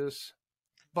Oasis.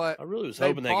 But I really was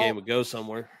hoping that game would go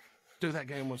somewhere. Dude, that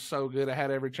game was so good. It had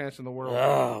every chance in the world.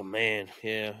 Oh, man.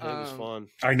 Yeah, it was fun.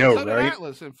 I know, so right? Did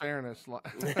Atlas, in fairness.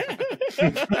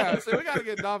 Yeah, so we got to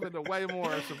get Dom into way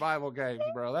more survival games,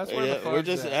 bro. That's where the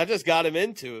fun's at. I just got him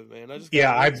into it, man.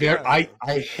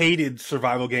 I hated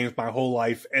survival games my whole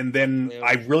life, and then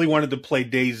I really wanted to play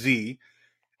DayZ,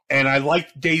 and I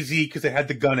liked DayZ because it had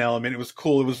the gun element. It was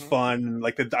cool. It was fun.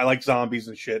 I like zombies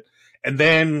and shit. And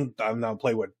then I'm now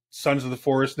playing Sons of the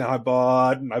Forest. Now I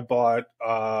bought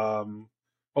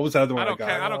what was that other one I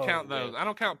got? I don't count those. I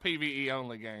don't count PvE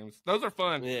only games. Those are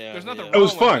fun. Yeah, there's nothing wrong it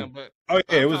was fun. with them, but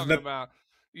it was about.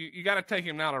 You got to take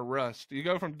him now to Rust. You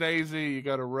go from DayZ, you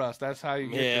go to Rust. That's how you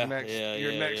get your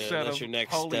next set of your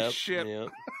next holy step. shit. Yeah.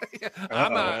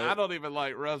 I don't even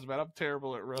like Rust, man. I'm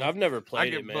terrible at Rust. I've never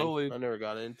played it, man. Bullied. I never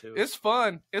got into it. It's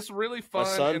fun. It's really fun. My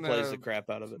son plays the crap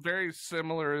out of it. Very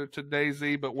similar to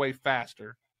DayZ, but way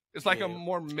faster. It's like a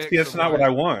more mixed. See, that's not what I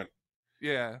want.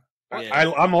 Yeah.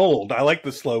 I'm old. I like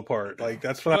the slow part.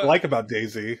 That's what I like about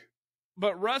DayZ.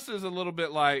 But Rust is a little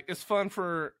bit like, it's fun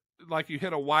for, you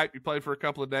hit a wipe, you play for a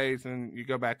couple of days, and you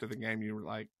go back to the game. You were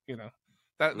like,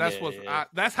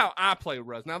 that's how I play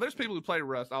Rust. Now, there's people who play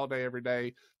Rust all day, every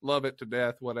day, love it to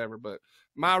death, whatever. But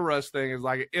my Rust thing is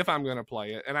if I'm going to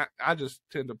play it, and I just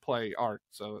tend to play Ark,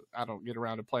 so I don't get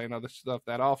around to playing other stuff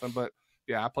that often. But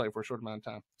yeah, I play it for a short amount of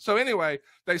time. So anyway,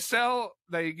 they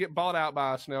get bought out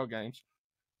by Snail Games.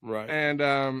 Right.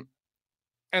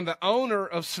 And the owner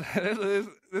of this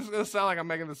is going to sound like I'm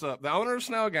making this up. The owner of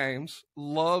Snail Games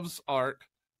loves Ark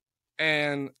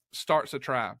and starts a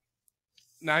tribe.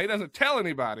 Now, he doesn't tell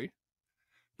anybody,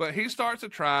 but he starts a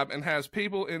tribe and has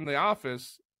people in the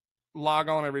office log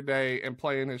on every day and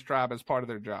play in his tribe as part of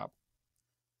their job.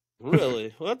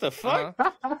 Really? What the fuck?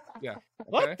 Yeah. Okay.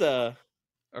 What the?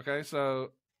 Okay,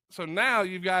 so now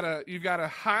you've got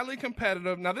a highly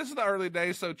competitive. Now, this is the early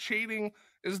days, so cheating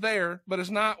is there, but it's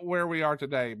not where we are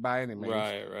today by any means.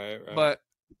 Right.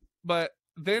 But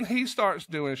then he starts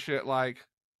doing shit like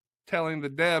telling the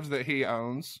devs that he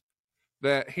owns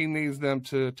that he needs them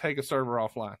to take a server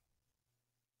offline.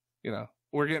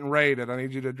 We're getting raided. I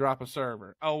need you to drop a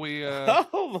server. Oh, we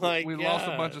lost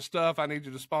a bunch of stuff. I need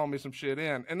you to spawn me some shit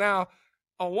in. And now,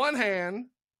 on one hand,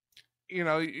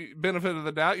 benefit of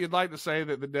the doubt, you'd like to say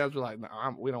that the devs are like, no,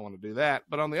 we don't want to do that.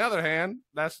 But on the other hand,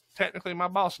 that's technically my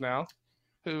boss now,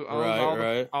 who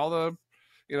owns all the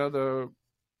the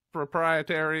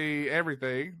proprietary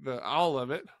everything, all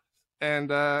of it. And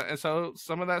so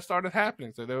some of that started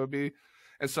happening. So there would be,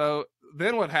 and so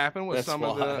then what happened was some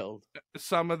of the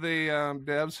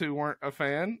devs who weren't a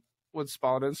fan would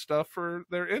spawn in stuff for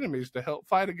their enemies to help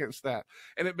fight against that.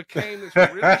 And it became this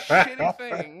really shitty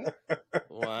thing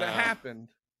that happened.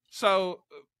 So,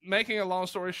 making a long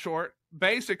story short,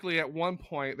 basically at one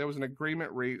point there was an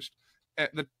agreement reached.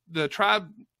 The tribe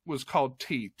was called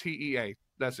TEA.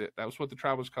 That's it. That was what the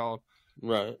tribe was called.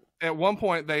 Right. At one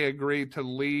point they agreed to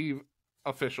leave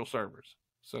official servers.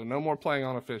 So no more playing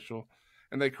on official.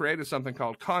 And they created something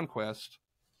called Conquest,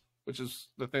 which is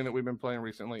the thing that we've been playing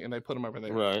recently, and they put them over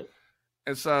there. Right.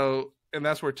 And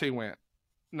that's where T went.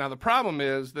 Now the problem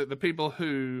is that the people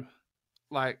who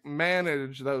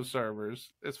manage those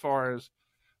servers, as far as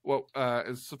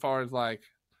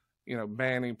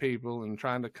banning people and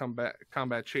trying to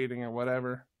combat cheating or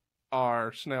whatever,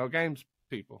 are Snail Games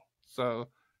people. So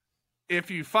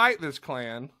if you fight this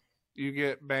clan, you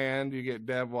get banned, you get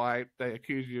dev wiped, they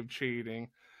accuse you of cheating.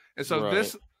 And so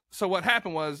so what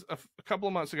happened was a couple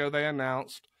of months ago, they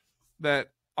announced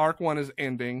that Ark 1 is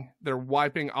ending. They're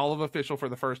wiping all of official for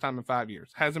the first time in 5 years.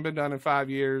 Hasn't been done in 5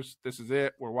 years. This is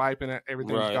it. We're wiping it.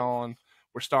 Everything's gone.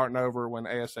 We're starting over when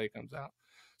ASA comes out.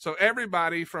 So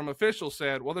everybody from official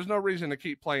said, well, there's no reason to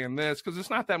keep playing this because it's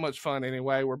not that much fun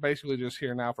anyway. We're basically just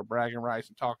here now for bragging rights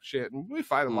and talking shit. And we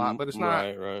fight a lot, but it's not,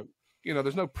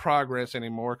 there's no progress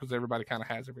anymore because everybody kind of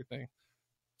has everything.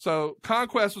 So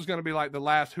Conquest was going to be like the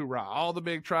last hurrah. All the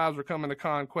big tribes were coming to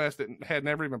Conquest that had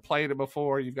never even played it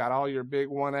before. You've got all your big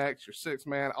 1X, your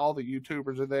 6-man, all the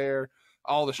YouTubers are there.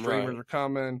 All the streamers are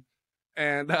coming.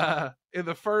 And in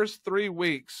the first 3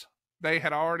 weeks, they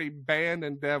had already banned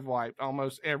and dev wiped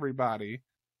almost everybody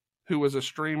who was a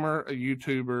streamer, a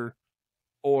YouTuber,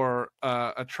 or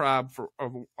a tribe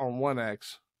on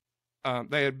 1X.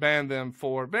 They had banned them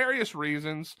for various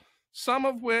reasons, some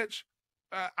of which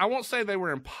I won't say they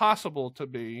were impossible to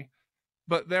be,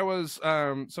 but there was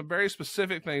some very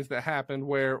specific things that happened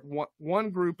where one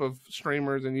group of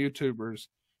streamers and YouTubers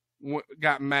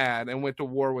got mad and went to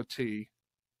war with T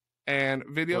and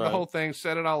videoed the whole thing,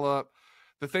 set it all up.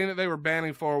 The thing that they were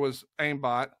banning for was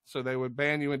aimbot, so they would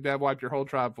ban you and dev wipe your whole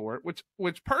tribe for it,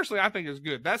 which personally I think is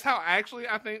good. That's how actually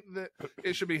I think that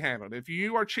it should be handled. If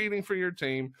you are cheating for your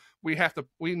team, we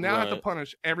now have to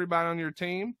punish everybody on your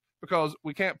team, because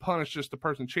we can't punish just the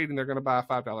person cheating. They're going to buy a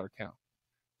 $5 account.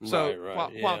 So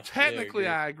while technically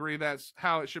I agree that's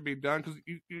how it should be done, because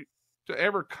you to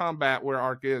ever combat where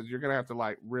ARC is, you're going to have to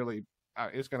like really,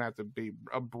 it's going to have to be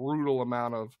a brutal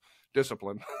amount of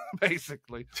discipline,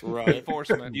 basically.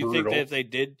 Enforcement. Do you think that if they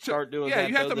did start doing that,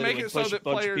 you have to make it so that a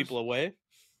bunch players, of people away?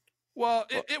 Well,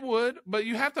 it would, but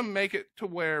you have to make it to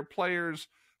where players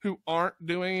who aren't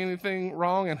doing anything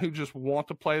wrong and who just want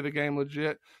to play the game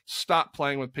legit stop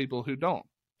playing with people who don't,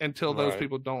 until those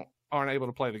people aren't able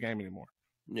to play the game anymore.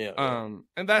 Yeah.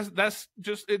 And that's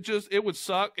just it would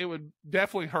suck. It would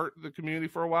definitely hurt the community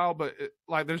for a while, but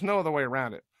there's no other way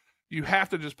around it. You have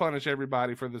to just punish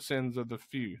everybody for the sins of the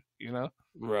few, you know?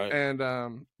 Right.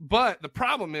 And but the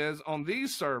problem is, on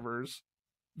these servers,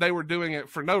 they were doing it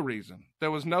for no reason.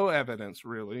 There was no evidence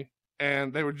really,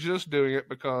 and they were just doing it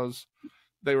because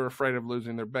they were afraid of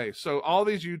losing their base. So all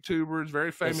these YouTubers,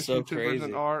 very famous YouTubers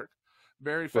in ARC,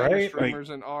 very famous streamers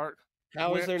in ARC.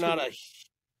 How is there not a?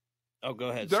 Oh, go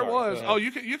ahead. There was. Oh,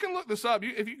 you can look this up.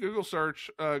 If you Google search,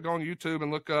 go on YouTube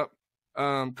and look up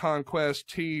Conquest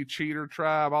T Cheater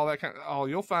Tribe, all that kind of. Oh,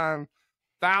 you'll find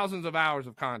thousands of hours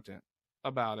of content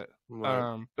about it.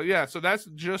 Right. But yeah, so that's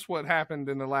just what happened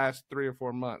in the last 3 or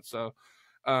 4 months. So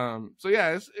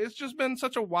yeah, it's just been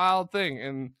such a wild thing,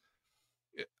 and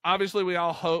obviously we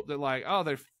all hope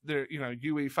that they're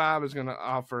UE5 is going to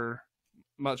offer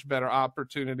much better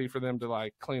opportunity for them to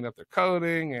like clean up their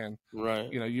coding, and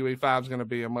UE5 is going to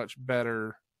be a much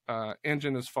better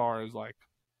engine as far as like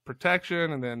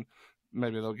protection, and then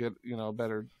maybe they'll get a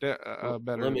better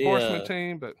enforcement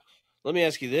team. But let me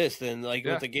ask you this then,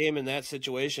 with the game in that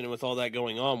situation and with all that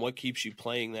going on, what keeps you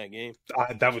playing that game?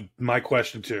 That was my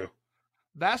question too.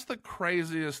 That's the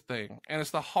craziest thing, and it's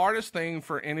the hardest thing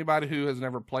for anybody who has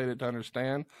never played it to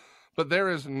understand. But there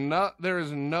is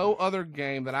no other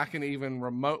game that I can even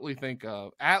remotely think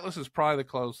of. Atlas is probably the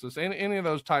closest. Any of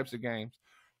those types of games,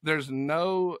 there's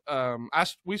no.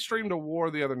 We streamed a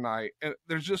war the other night, and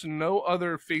there's just no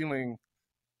other feeling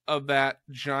of that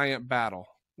giant battle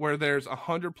where there's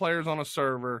 100 players on a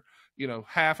server,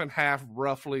 half and half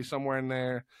roughly somewhere in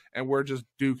there, and we're just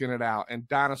duking it out. And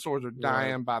dinosaurs are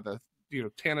dying by the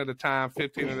 10 at a time,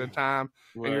 15 at a time,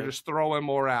 and you're just throwing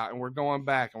more out, and we're going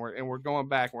back, and we're going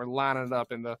back, and we're lining it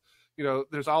up, and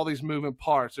there's all these moving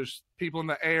parts. There's people in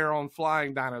the air on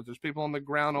flying dinos. There's people on the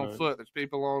ground on foot. There's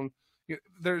people on.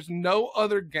 There's no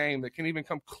other game that can even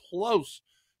come close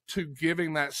to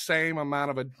giving that same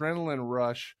amount of adrenaline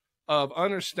rush of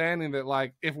understanding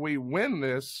that, if we win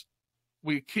this,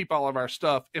 we keep all of our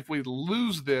stuff. If we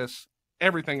lose this,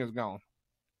 everything is gone.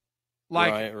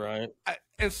 Right.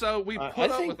 And so we put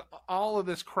up with all of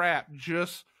this crap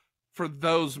just for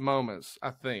those moments. I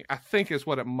think is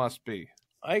what it must be.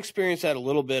 I experienced that a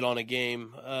little bit on a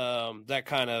game.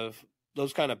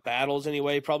 Those kind of battles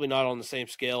anyway. Probably not on the same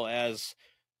scale as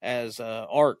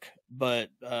ARC, but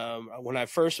when I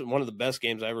first, one of the best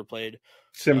games I ever played,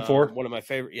 Sim 4, one of my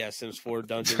favorite, Sims 4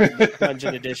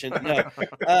 Dungeon Edition,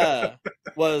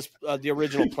 was the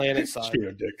original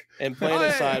PlanetSide. And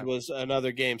PlanetSide was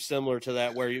another game similar to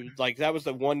that, where that was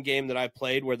the one game that I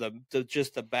played where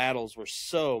the battles were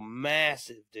so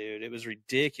massive, dude. It was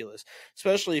ridiculous,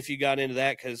 especially if you got into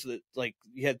that, because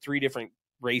you had 3 different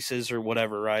races or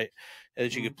whatever, right,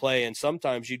 that you could play, and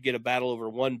sometimes you'd get a battle over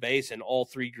one base and all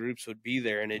 3 groups would be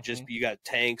there, and it just, you got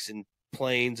tanks and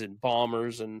planes and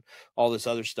bombers and all this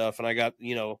other stuff, and I got,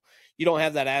 you don't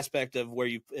have that aspect of where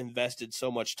you invested so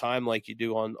much time like you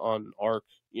do on ARC,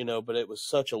 but it was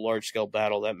such a large scale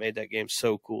battle that made that game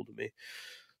so cool to me.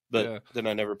 But then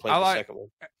I never played the second one.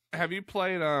 Have you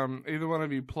played either one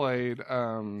of you played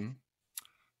Hell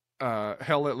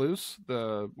Let Loose,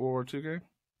 the World War II game?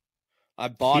 I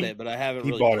bought it, but I haven't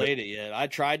really played it yet. I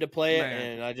tried to play it,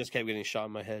 and I just kept getting shot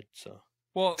in my head. So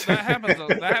Well, that happens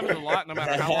a lot no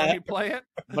matter how long you play it.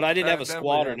 But I didn't have a That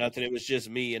squad or definitely nothing. It was just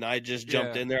me, and I just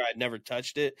jumped Yeah. in there. I'd never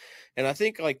touched it. And I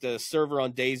think like the server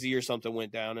on DayZ or something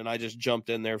went down, and I just jumped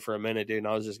in there for a minute, dude, and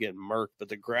I was just getting murked. But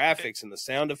the graphics and the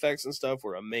sound effects and stuff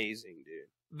were amazing,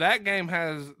 dude. That game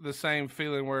has the same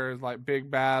feeling where it's like big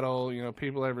battle,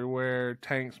 people everywhere,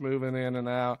 tanks moving in and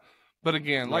out. But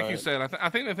again, like you Right. said, I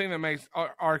think the thing that makes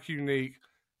Ark unique,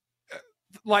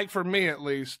 like for me at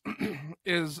least,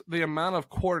 is the amount of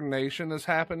coordination that's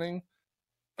happening.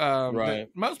 That Right.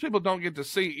 most people don't get to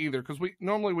see either, because we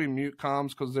mute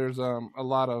comms because there's a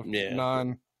lot of Yeah.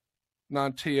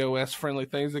 non TOS friendly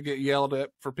things that get yelled at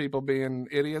for people being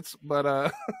idiots.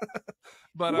 But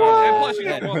and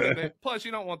plus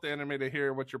you don't want the enemy to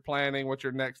hear what you're planning, what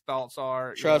your next thoughts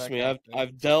are. Trust that me, kind of thing.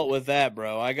 I've dealt with that,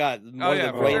 bro. I got one yeah,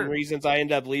 of the for main sure. reasons I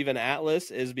ended up leaving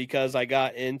Atlas is because I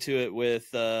got into it with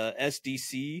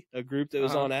SDC, a group that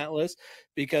was Uh-huh. on Atlas,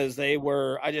 because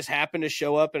I just happened to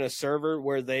show up in a server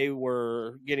where they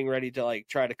were getting ready to like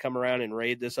try to come around and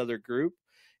raid this other group.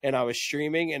 And I was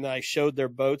streaming, and I showed their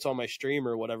boats on my stream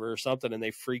or whatever or something, and they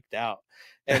freaked out.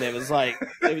 And it was like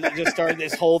it just started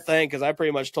this whole thing because I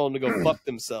pretty much told them to go fuck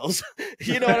themselves.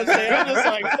 You know what I'm saying? I'm just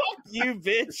like, fuck you,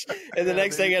 bitch. And the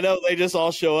next thing I know, they just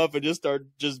all show up and just start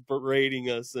just berating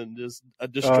us and just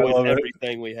destroyed love it.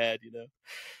 everything we had,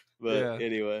 But Yeah.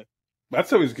 anyway,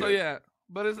 That's always good. So yeah,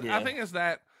 but Yeah. I think it's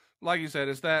that, like you said,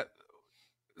 it's that.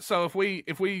 So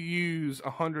if we use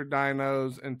 100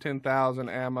 dinos and 10,000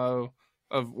 ammo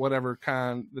of whatever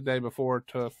kind the day before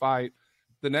to fight,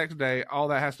 the next day all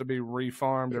that has to be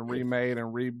refarmed and remade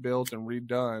and rebuilt and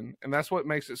redone, and that's what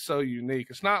makes it so unique.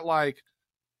 It's not like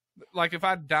if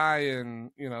I die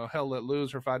in Hell Let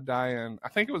Loose, or if I die in, I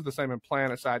think it was the same in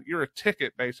Planetside, you're a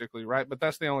ticket basically, right? But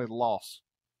that's the only loss.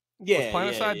 yeah.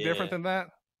 Was Planetside yeah. different than that?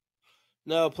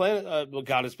 No, Planet. Well,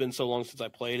 God, it's been so long since I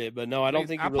played it, but no, I don't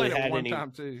think I you really played it had one any.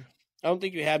 time too. I don't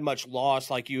think you had much loss.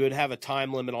 Like you would have a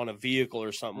time limit on a vehicle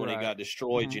or something when it Right. got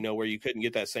destroyed, Mhm. where you couldn't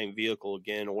get that same vehicle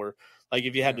again. Or like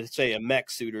if you had to say a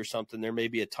mech suit or something, there may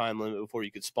be a time limit before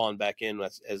you could spawn back in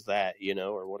as that,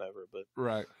 or whatever. But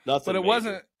Right. nothing. But it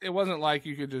major. wasn't like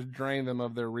you could just drain them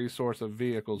of their resource of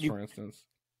vehicles, for instance.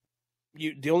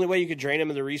 The only way you could drain them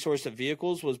of the resource of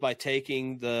vehicles was by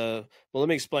taking well, let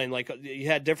me explain. Like you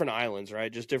had different islands,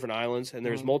 right? Just different islands, and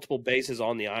there's Mhm. multiple bases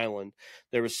on the island.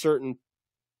 There was certain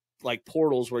like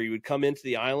portals where you would come into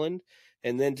the island,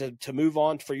 and then to move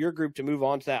on, for your group to move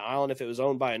on to that island, if it was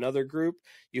owned by another group,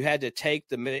 you had to take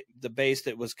the base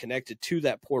that was connected to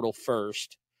that portal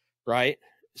first, right?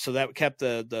 So that kept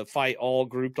the fight all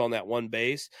grouped on that one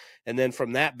base, and then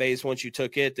from that base, once you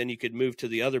took it, then you could move to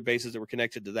the other bases that were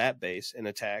connected to that base and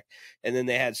attack. And then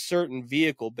they had certain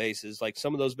vehicle bases, like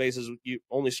some of those bases,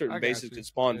 only I certain got bases you. could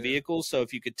spawn Yeah. vehicles. So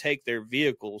if you could take their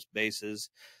vehicles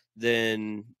bases,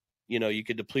 then you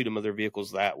could deplete them of their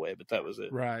vehicles that way. But that was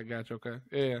it. Right, gotcha. Okay.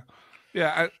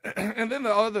 Yeah. And then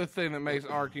the other thing that makes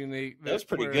Ark unique. That was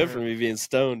pretty good for me being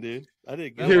stoned, dude. I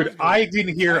did good. That was Dude, good. I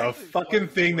didn't hear a Actually, fucking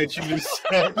thing that you just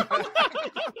said.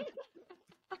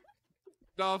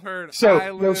 Dolph heard So, no,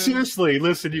 Island. seriously,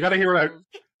 listen, you got to hear what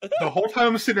the whole time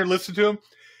I'm sitting there listening to him,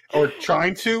 or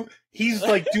trying to, he's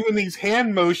like doing these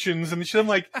hand motions and shit. I'm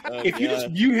like, if you just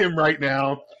view him right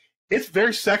now, it's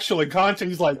very sexual in content.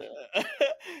 He's like,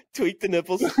 tweak the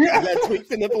nipples. You gotta tweak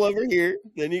the nipple over here.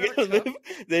 Then you gotta move.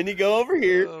 Then you go over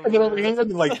here. Oh, and then over man. here,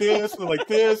 and like this, and like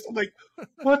this. I'm like,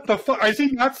 what the fuck? Has he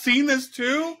not seen this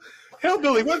too?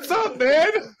 Hillbilly, what's up, man?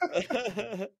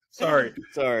 Sorry.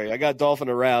 Sorry, I got Dolphin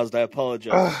aroused. I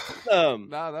apologize. No.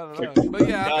 But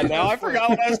yeah, God, now I forgot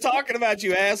what I was talking about,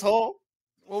 you asshole.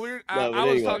 Well, No, but I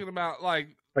was anyway. talking about like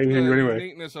I the didn't hear you anyway.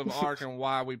 uniqueness of Ark and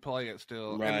why we play it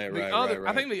still. Right, And the right, other,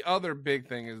 right. I think the other big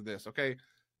thing is this. Okay,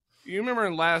 you remember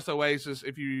in Last Oasis,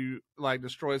 if you like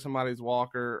destroy somebody's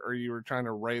walker or you were trying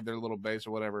to raid their little base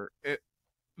or whatever,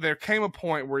 there came a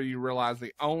point where you realized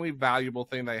the only valuable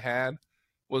thing they had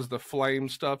was the flame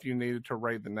stuff you needed to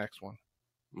raid the next one.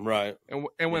 Right. And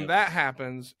when Yeah. that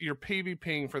happens, you're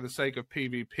PvPing for the sake of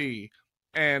PvP.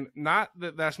 And not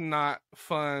that that's not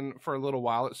fun for a little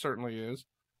while, it certainly is.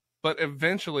 But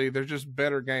eventually, there's just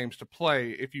better games to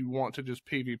play if you want to just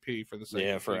PvP for the sake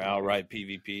Yeah, of for PvP. outright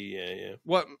PvP. Yeah.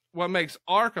 What makes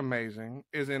Ark amazing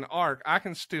is in Ark, I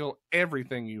can steal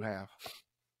everything you have.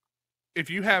 If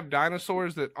you have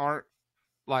dinosaurs that aren't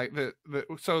like that,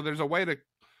 so there's a way to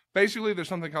basically there's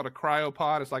something called a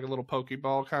cryopod. It's like a little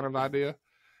Pokeball kind of idea.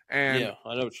 And Yeah,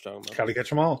 I know what you're talking about. Gotta catch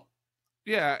them all.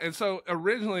 yeah, and so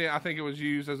originally I think it was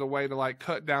used as a way to like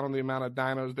cut down on the amount of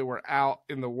dinos that were out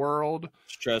in the world.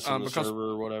 Stressing the because-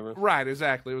 server or whatever. Right,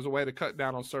 exactly. It was a way to cut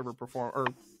down on server perform or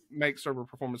make server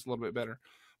performance a little bit better.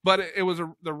 But it was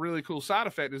the really cool side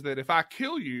effect is that if I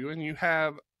kill you and you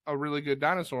have a really good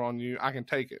dinosaur on you, I can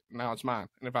take it. Now it's mine.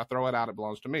 And if I throw it out, it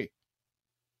belongs to me.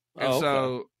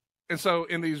 And so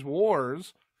in these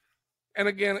wars, and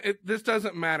again, this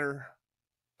doesn't matter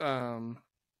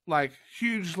like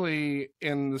hugely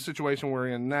in the situation we're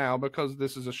in now, because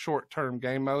this is a short-term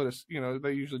game mode. It's,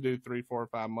 they usually do 3, 4, or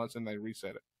 5 months and they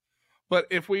reset it. But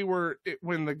if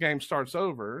when the game starts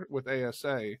over with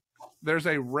ASA, there's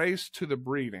a race to the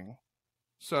breeding.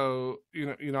 So,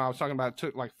 I was talking about it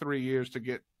took like 3 years to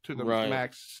get to the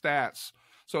max stats.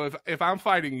 So if I'm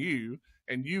fighting you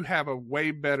and you have a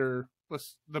way better,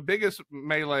 the biggest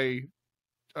melee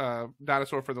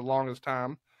dinosaur for the longest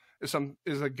time is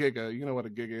a Giga. You know what a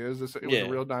Giga is? It was a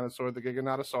real dinosaur, the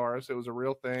Giganotosaurus. It was a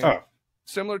real thing. Oh.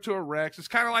 Similar to a Rex. It's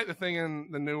kind of like the thing in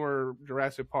the newer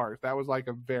Jurassic Park. That was like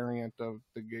a variant of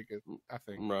the Giga, I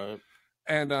think. Right.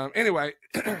 And anyway,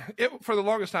 for the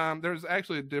longest time, there's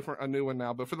actually a new one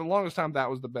now, but for the longest time, that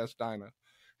was the best dino.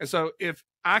 And so if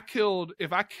I killed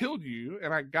you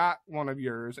and I got one of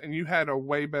yours and you had a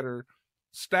way better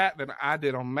stat than I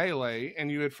did on melee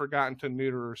and you had forgotten to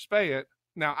neuter or spay it,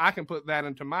 now I can put that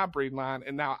into my breed line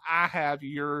and now I have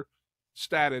your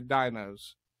statted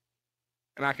dinos.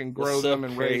 And I can grow them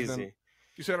and raise them.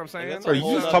 You see what I'm saying? So you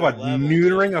just talk about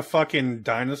neutering a fucking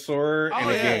dinosaur in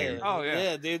a game. Oh, yeah.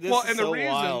 Yeah, dude, this is so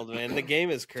wild, man. The game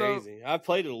is crazy. I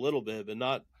played it a little bit, but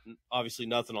not obviously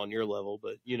nothing on your level,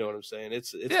 but you know what I'm saying.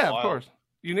 It's wild. Of course.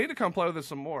 You need to come play with us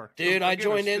some more. Dude, I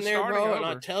joined in there, bro, and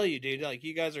I tell you, dude, like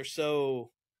you guys are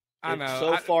so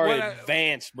far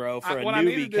advanced, bro, for a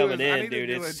newbie coming in, dude.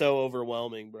 It's so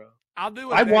overwhelming, bro.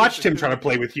 I watched him try to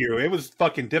play with you. It was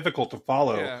fucking difficult to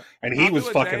follow, and he was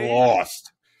fucking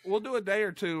lost. We'll do a day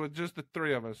or two with just the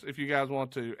three of us if you guys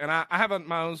want to. And I have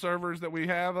my own servers that we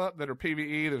have up that are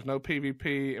PvE. There's no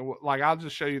PvP. And I'll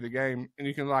just show you the game and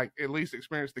you can at least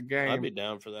experience the game. I'd be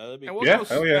down for that. That'd be cool.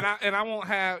 And I won't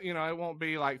have, it won't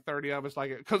be like 30 of us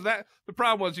because the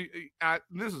problem was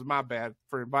this is my bad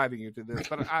for inviting you to this,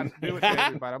 but I do it to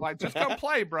everybody. I'm like, just come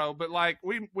play, bro. But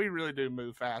we really do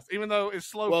move fast, even though it's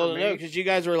slow for me. Well, no, because you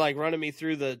guys were running me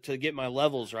through to get my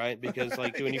levels, right? Because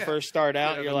when you first start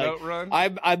out, you're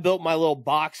like, I built my little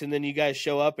box and then you guys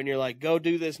show up and you're like, go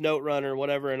do this note run or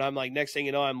whatever. And I'm like, next thing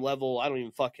you know, I'm level, I don't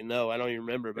even fucking know. I don't even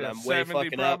remember, but I'm way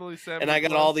fucking up. And I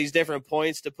got all these different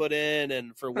points to put in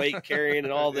and for weight carrying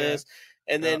and all this.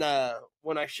 And then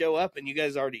when I show up and you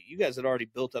guys had already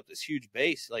built up this huge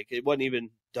base, it wasn't even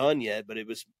done yet, but it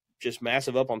was just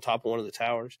massive up on top of one of the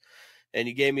towers. And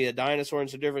you gave me a dinosaur and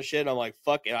some different shit. And I'm like,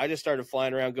 fuck it. I just started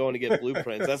flying around going to get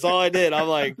blueprints. That's all I did. I'm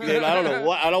like, dude, I don't know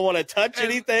what. I don't want to touch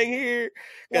anything here.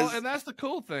 Well, and that's the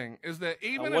cool thing is that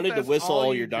even I wanted to whistle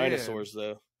all your dinosaurs,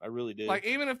 though. I really did.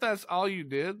 Even if that's all you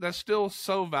did, that's still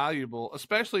so valuable,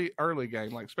 especially early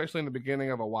game, especially in the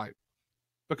beginning of a wipe.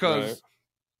 Because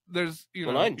there's,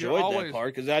 Well, I enjoyed that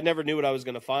part because I never knew what I was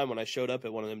going to find when I showed up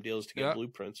at one of them deals to get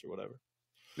blueprints or whatever.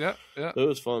 Yeah, yeah. So it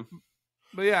was fun.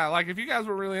 But yeah, if you guys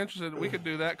were really interested, we could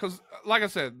do that. Because, like I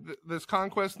said, this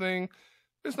Conquest thing,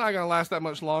 it's not going to last that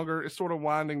much longer. It's sort of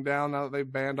winding down now that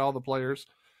they've banned all the players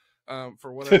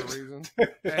for whatever reason.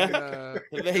 And,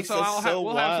 it makes us so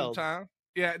we'll wild. Have some time.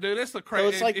 Yeah, dude, it's the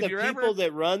crazy. So it's the people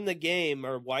that run the game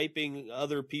are wiping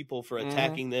other people for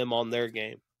attacking them on their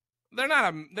game. They're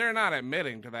not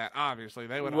admitting to that. Obviously,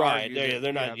 they would argue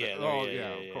they're not.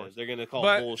 Of course, they're going to call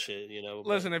bullshit.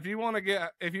 Listen, if you want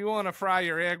to fry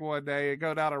your egg one day and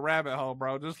go down a rabbit hole,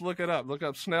 bro, just look it up. Look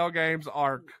up Snell Games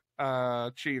Arc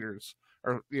cheaters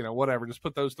or whatever. Just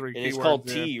put those three keywords. It's called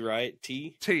T, right?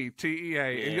 TEA,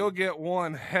 and you'll get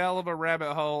one hell of a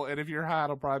rabbit hole. And if you're high,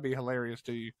 it'll probably be hilarious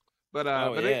to you. But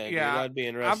dude, I'd be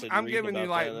interested. I'm giving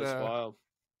you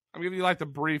I'm giving you the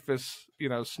briefest,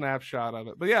 snapshot of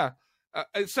it. But yeah,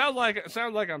 it sounds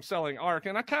like I'm selling Ark,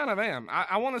 and I kind of am.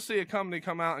 I want to see a company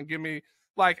come out and give me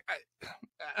and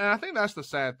I think that's the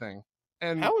sad thing.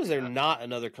 And how is there not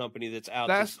another company that's out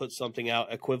to put something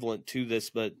out equivalent to this,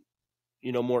 but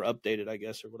more updated, I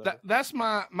guess, or whatever? That's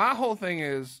my whole thing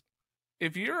is,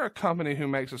 if you're a company who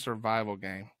makes a survival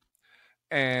game,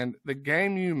 and the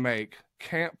game you make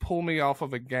can't pull me off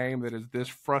of a game that is this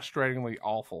frustratingly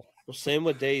awful. Well, same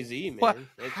with DayZ, man.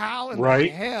 How in the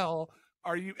hell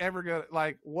are you ever going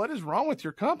to, what is wrong with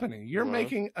your company? You're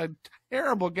making a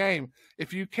terrible game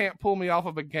if you can't pull me off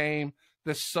of a game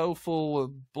that's so full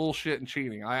of bullshit and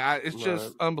cheating. It's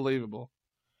just unbelievable.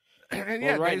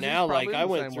 And right now, I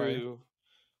went through,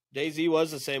 DayZ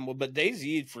was the same way, but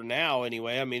DayZ for now,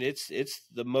 anyway, I mean, it's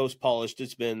the most polished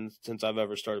it's been since I've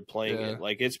ever started playing it.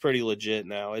 It's pretty legit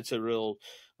now. It's a real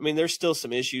I mean, there's still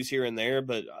some issues here and there,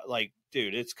 but like,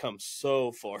 dude, it's come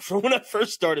so far from when I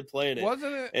first started playing it.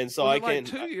 Wasn't it? And so was I it like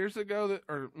can 2 years ago that,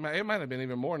 or it might have been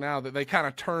even more now, that they kind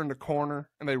of turned a corner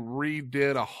and they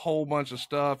redid a whole bunch of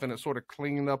stuff and it sort of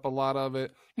cleaned up a lot of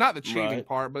it. Not the cheating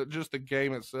part, but just the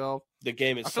game itself. The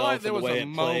game I feel itself like there and the was way a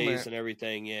it plays moment- and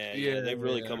everything. Yeah, Yeah, they've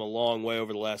really yeah. come a long way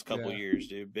over the last couple of Yeah. years,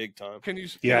 dude. Big time. Can you?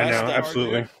 Yeah, I can you know, drive cars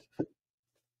absolutely. yet?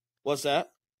 What's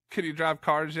that? Can you drive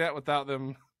cars yet without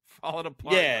them falling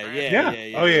apart? Yeah.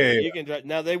 Yeah. Oh, yeah. You can drive.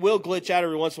 Now they will glitch out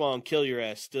every once in a while and kill your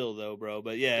ass still, though, bro.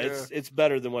 But yeah, it's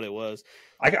better than what it was.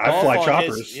 I Dolph fly on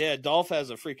choppers. Dolph has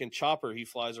a freaking chopper he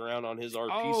flies around on his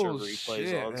RP server he plays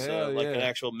shit. on, so Hell like an yeah.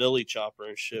 actual millie chopper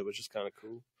and shit, which is kind of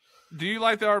cool. Do you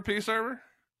like the RP server?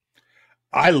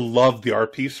 I love the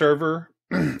RP server.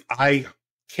 I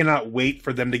cannot wait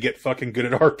for them to get fucking good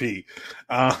at RP.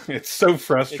 It's so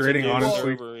frustrating, It's a good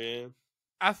honestly. server, yeah.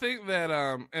 I think that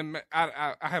and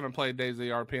I haven't played DayZ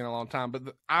RP in a long time, but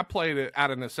I played it out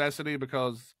of necessity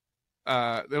because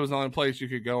it was the only place you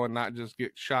could go and not just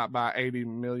get shot by 80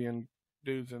 million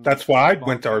dudes. That's why I small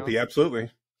went to town. RP.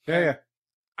 Absolutely. Yeah.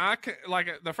 I can, like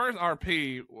the first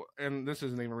RP, and this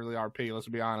isn't even really RP. Let's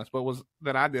be honest,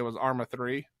 but I did was Arma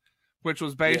 3, which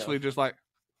was basically just like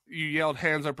you yelled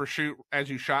 "hands up or shoot" as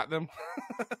you shot them.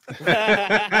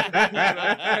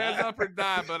 Hands up or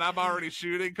die, but I'm already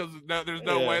shooting because there's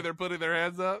no way they're putting their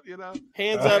hands up.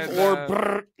 Hands up And, or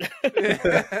brr.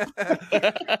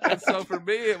 And so for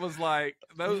me, it was like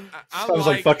those. I Sounds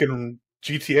like fucking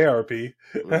GTA RP.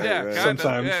 yeah, Right. kind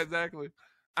Sometimes. of. Yeah, exactly.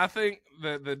 I think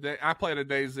I played a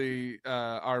DayZ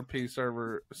RP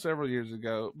server several years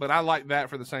ago, but I liked that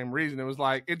for the same reason. It was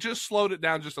like it just slowed it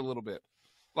down just a little bit.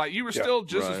 Like you were still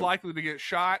just as likely to get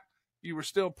shot. You were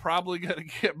still probably going to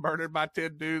get murdered by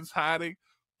 10 dudes hiding,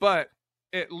 but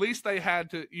at least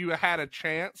you had a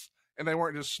chance, and they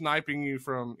weren't just sniping you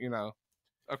from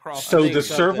across. So think the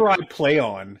something- server I play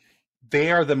on,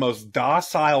 they are the most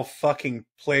docile fucking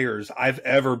players I've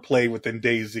ever played with in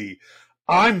DayZ.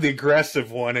 I'm the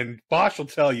aggressive one, and Bosch will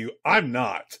tell you I'm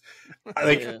not.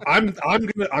 Like Yeah.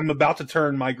 I'm about to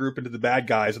turn my group into the bad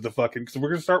guys of the fucking, because we're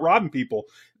gonna start robbing people.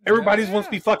 Everybody wants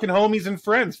to be fucking homies and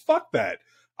friends. Fuck that.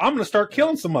 I'm gonna start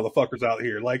killing some motherfuckers out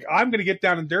here. Like I'm gonna get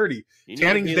down and dirty. You need to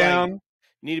Tanning's be down.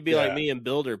 You need to be Yeah. like me and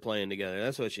Builder playing together.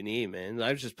 That's what you need, man.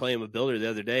 I was just playing with Builder the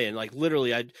other day, and like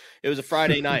literally, it was a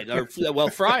Friday night,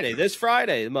 this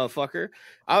Friday, motherfucker.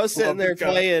 I was sitting there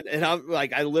playing, and I'm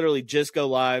like, I literally just go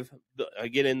live. I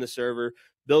get in the server.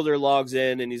 Builder logs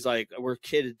in, and he's like, "We're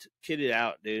kitted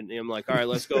out, dude." And I'm like, "All right,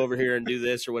 let's go over here and do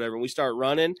this or whatever." And we start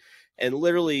running, and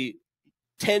literally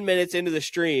 10 minutes into the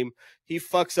stream, he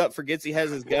fucks up, forgets he has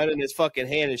his gun in his fucking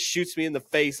hand, and shoots me in the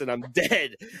face, and I'm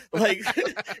dead. Like,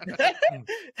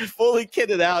 fully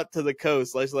kitted out to the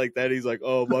coast, like that. He's like,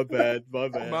 "Oh, my bad, my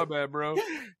bad." My bad, bro.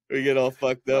 We get all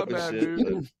fucked My up bad, and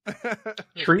shit.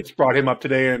 dude. Treats brought him up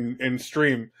today in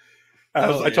stream.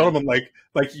 I told him like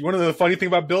you want to know the funny thing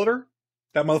about Builder?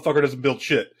 That motherfucker doesn't build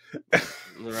shit.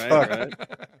 Right.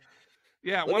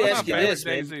 Yeah, Let one me of my ask you favorite this,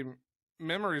 man. DayZ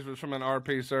memories was from an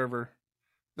RP server.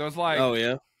 There was like Oh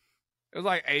yeah. it was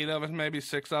like 8 of us, maybe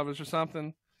 6 of us or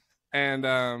something.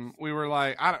 And we were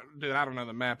like, I don't know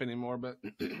the map anymore, but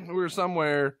we were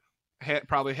somewhere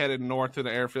probably headed north to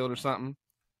the airfield or something.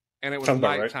 And it was Sounds about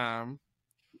right. nighttime.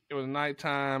 It was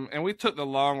nighttime, and we took the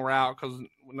long route because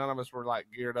none of us were like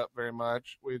geared up very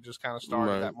much. We just kind of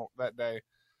started Right. that day.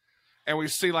 And we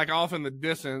see like off in the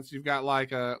distance, you've got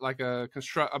like a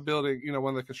building,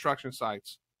 one of the construction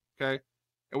sites. Okay.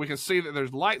 And we can see that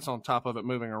there's lights on top of it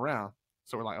moving around.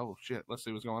 So we're like, oh shit, let's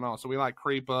see what's going on. So we like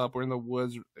creep up. We're in the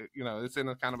woods, it's in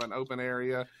a kind of an open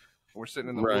area. We're sitting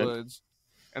in the Right. woods,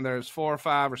 and there's 4 or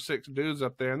 5 or 6 dudes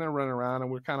up there, and they're running around,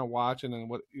 and we're kind of watching, and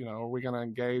are we going to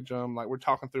engage them? Like we're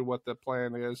talking through what the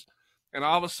plan is. And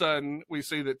all of a sudden we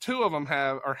see that 2 of them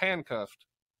are handcuffed.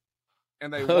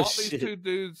 And they walk these 2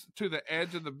 dudes to the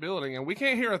edge of the building, and we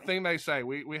can't hear a thing they say.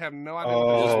 We have no idea. What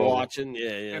they're Just saying. watching.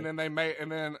 Yeah.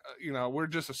 And then we're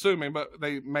just assuming, but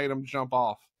they made them jump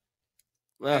off.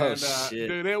 Oh And, shit.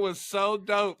 dude, it was so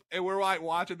dope. And we're like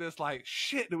watching this, like,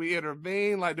 shit, do we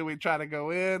intervene? Like, do we try to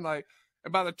go in? Like,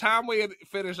 and by the time we had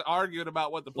finished arguing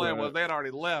about what the plan was, they had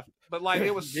already left. But like,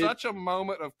 it was Dude. such a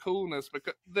moment of coolness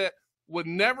because that would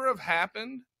never have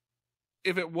happened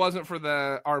if it wasn't for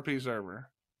the RP server.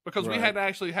 Because we Right. had to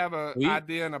actually have an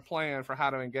idea and a plan for how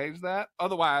to engage that.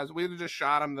 Otherwise, we'd have just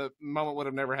shot them. The moment would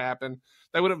have never happened.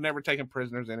 They would have never taken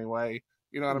prisoners anyway.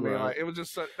 You know what I mean? Right. Like it was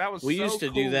just that was. We so used to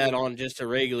cool. do that on just a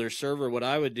regular server. What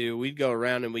I would do, we'd go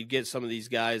around and we'd get some of these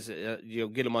guys,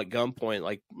 get them at gunpoint,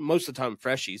 like most of the time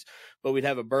freshies, but we'd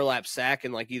have a burlap sack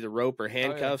and like either rope or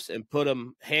handcuffs and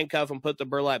handcuff them, put the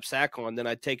burlap sack on. Then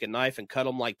I'd take a knife and cut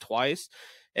them like twice.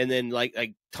 And then like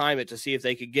time it to see if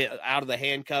they could get out of the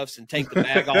handcuffs and take the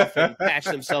bag off and patch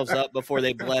themselves up before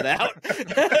they bled out.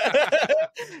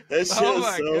 That shit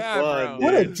was so fun.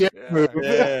 What a dick move.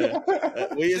 Yeah.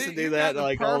 We used to do that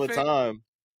like all the time.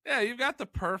 Yeah, you've got the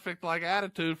perfect like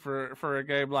attitude for a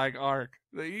game like Ark.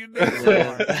 You need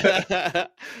That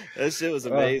shit was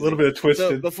amazing. A little bit of twisted.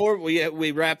 So before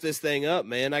we wrap this thing up,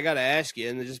 man, I got to ask you,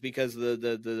 and just because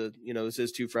the this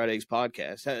is Two Fried Eggs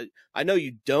podcast, I know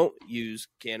you don't use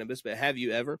cannabis, but have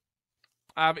you ever?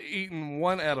 I've eaten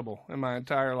one edible in my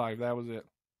entire life. That was it.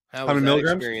 How many was that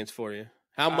milligrams? experience for you?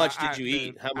 How much did you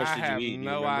eat? How much did you eat?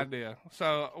 I have no idea.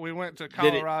 So we went to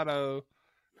Colorado,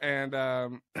 and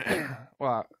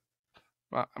well,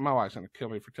 my wife's gonna kill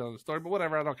me for telling the story, but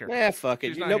whatever. I don't care. Yeah, fuck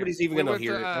it. Nobody's here. even gonna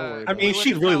hear it. Don't worry. I mean,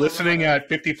 she's really listening at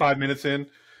 55 minutes in.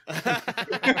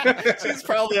 She's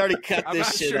probably already cut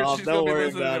this shit off. Don't worry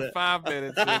about it. 5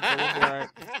 minutes. So we'll be all right.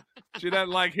 She doesn't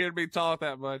like hearing me talk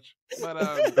that much, but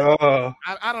I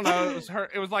don't know. It was her.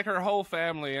 It was like her whole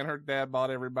family, and her dad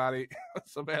bought everybody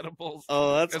some edibles.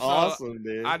 Oh, that's so awesome,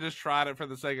 dude. I just tried it for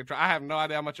the sake of try. I have no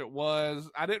idea how much it was.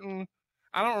 I don't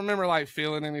remember like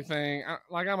feeling anything.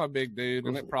 I'm a big dude,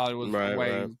 and it probably was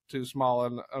way too small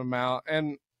an amount.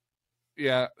 And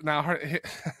yeah, now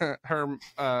her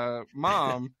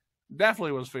mom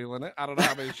definitely was feeling it. I don't know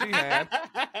how many she had.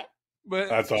 But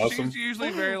that's awesome. She's usually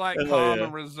very like calm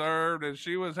and reserved, and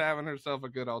she was having herself a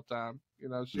good old time. You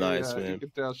know, she nice, you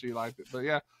could tell she liked it. But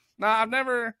yeah, no, I've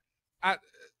never.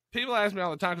 People ask me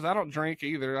all the time because I don't drink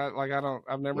either.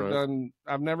 I've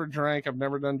never drank. I've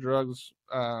never done drugs.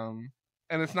 And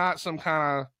it's not some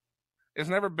kind of. It's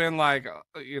never been like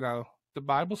the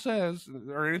Bible says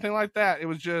or anything like that. It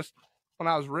was just when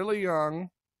I was really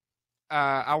young.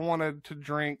 I wanted to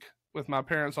drink with my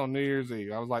parents on New Year's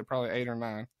Eve. I was like probably 8 or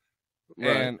 9.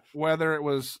 Right. And whether it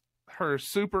was her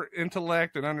super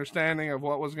intellect and understanding of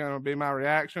what was going to be my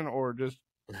reaction or just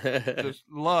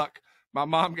luck, my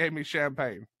mom gave me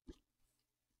champagne.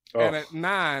 Oh. And at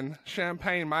 9,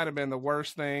 champagne might have been the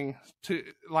worst thing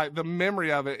the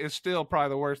memory of it is still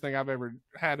probably the worst thing I've ever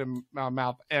had in my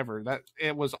mouth ever. That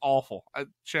it was awful.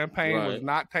 Champagne was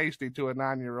not tasty to a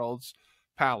 9-year-old's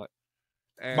palate.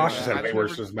 Mosh has had way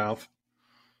worse in his mouth.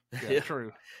 Yeah,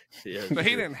 true. Yeah, but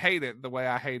he didn't hate it the way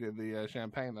I hated the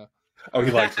champagne, though. Oh, he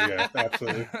likes it, yeah,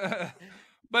 absolutely.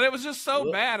 But it was just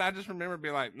so bad. I just remember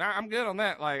being like, "Nah, I'm good on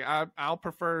that. Like, I'll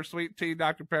prefer sweet tea,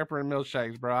 Dr. Pepper, and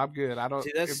milkshakes, bro. I'm good. I don't.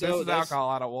 If this is alcohol,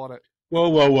 I don't want it."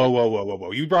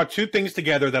 Whoa! You brought two things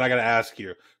together that I got to ask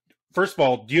you. First of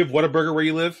all, do you have Whataburger where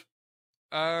you live?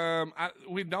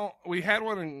 We don't. We had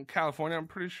one in California. I'm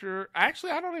pretty sure.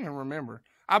 Actually, I don't even remember.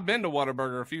 I've been to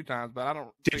Whataburger a few times, but I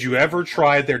don't. Did you ever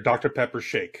try their Dr. Pepper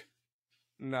shake?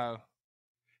 No.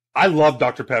 I love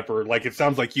Dr. Pepper. Like, it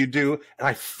sounds like you do, and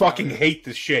I fucking hate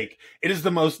this shake. It is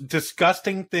the most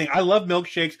disgusting thing. I love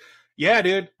milkshakes. Yeah,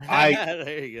 dude.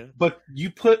 There you go. But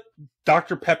you put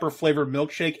Dr. Pepper flavored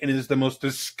milkshake, and it is the most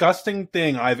disgusting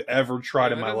thing I've ever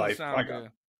tried in my life. All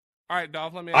right,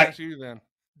 Dolph, let me ask you then.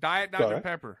 Diet Dr.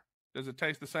 Pepper. Does it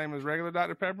taste the same as regular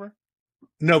Dr. Pepper?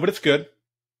 No, but it's good.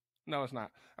 No, it's not.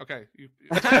 Okay.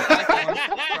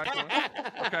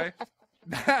 Okay.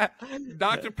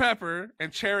 Dr. Pepper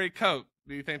and Cherry Coke.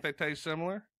 Do you think they taste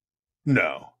similar?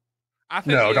 No. I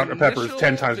think Dr. Pepper is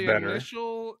 10 times better. The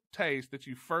initial taste that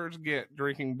you first get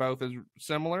drinking both is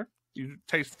similar. You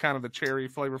taste kind of the cherry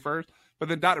flavor first, but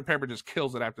then Dr. Pepper just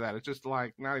kills it after that. It's just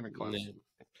like not even close.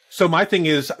 So my thing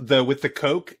is with the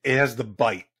Coke, it has the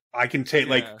bite. I can take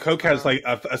Coke has like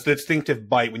a distinctive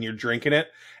bite when you're drinking it,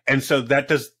 and so that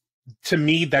does. To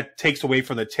me, that takes away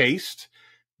from the taste.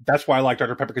 That's why I like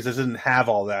Dr. Pepper, because it doesn't have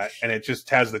all that, and it just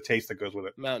has the taste that goes with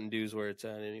it. Mountain Dew's where it's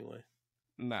at anyway.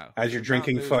 No. As you're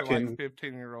drinking fucking... Like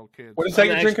 15-year-old kids. What is that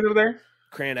you're drinking over there?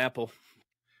 Cran apple.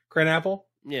 Cran apple?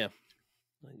 Yeah.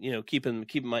 Keeping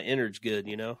my innards good,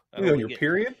 your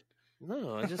period?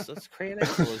 No, that's cran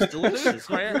apple. It's delicious.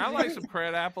 I like some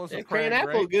cran apples. Some cran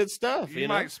apple, good stuff. You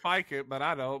might spike it, but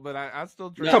I don't. But I still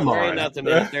drink. Come on, there ain't nothing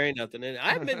in it. There ain't nothing in it.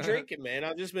 I haven't been drinking, man.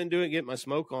 I've just been getting my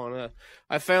smoke on.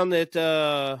 I found that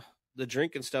the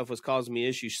drinking stuff was causing me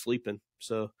issues sleeping,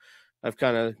 so I've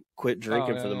kind of quit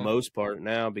drinking for the most part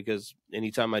now because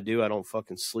anytime I do, I don't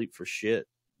fucking sleep for shit.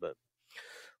 But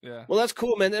yeah, well, that's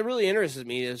cool, man. That really interests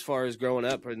me as far as growing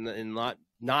up and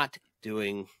not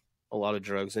doing a lot of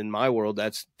drugs. In my world,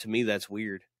 to me that's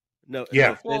weird. No, Yeah,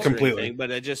 no offense or completely. anything,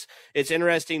 but it's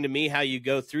interesting to me how you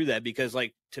go through that, because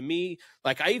like to me,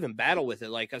 like I even battle with it.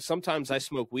 Like sometimes I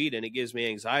smoke weed and it gives me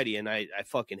anxiety and I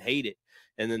fucking hate it.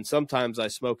 And then sometimes I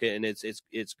smoke it and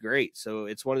it's great. So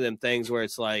it's one of them things where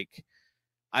it's like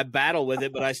I battle with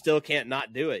it, but I still can't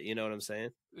not do it. You know what I'm saying?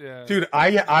 Yeah, Dude,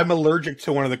 I'm allergic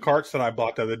to one of the carts that I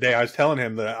bought the other day. I was telling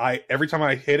him that every time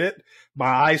I hit it, my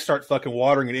eyes start fucking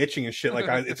watering and itching and shit. Like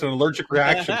it's an allergic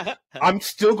reaction. I'm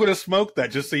still going to smoke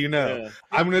that, just so you know. Yeah.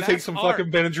 I'm going to take That's some art.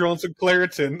 fucking Benadryl and some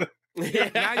Claritin.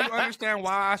 Now you understand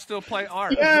why I still play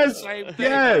art. Yes, It's the same thing.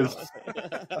 yes.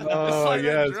 It's Oh, like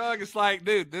yes. that drug. It's like,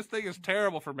 dude, this thing is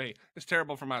terrible for me. It's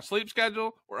terrible for my sleep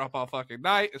schedule. We're up all fucking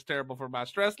night. It's terrible for my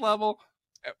stress level.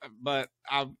 But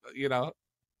I'm,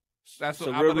 that's what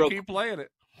So I'm real gonna keep playing it.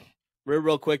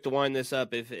 Real quick to wind this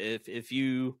up, if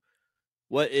you,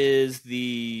 what is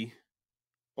the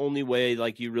only way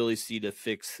like you really see to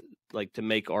fix, like to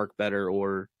make ARC better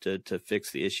or to fix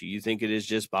the issue? You think it is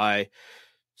just by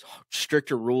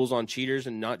stricter rules on cheaters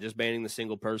and not just banning the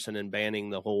single person and banning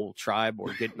the whole tribe,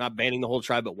 or not banning the whole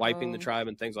tribe but wiping the tribe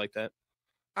and things like that?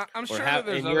 I'm Or sure how, that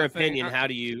there's in your other things. opinion, how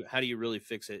do you really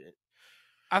fix it?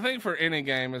 I think for any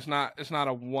game, it's not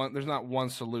a one. There's not one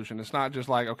solution. It's not just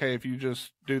like, okay, if you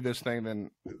just do this thing, then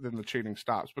the cheating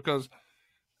stops. Because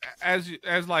as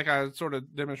like I sort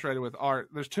of demonstrated with art,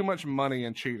 there's too much money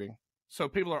in cheating. So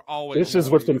people are always. This is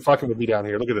what's been fucking with me down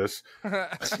here. Look at this.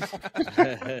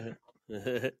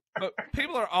 But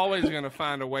people are always going to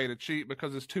find a way to cheat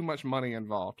because there's too much money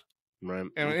involved. Right.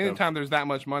 And anytime there's that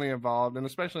much money involved, and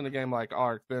especially in a game like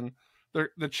Ark, then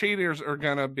the cheaters are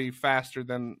going to be faster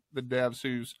than the devs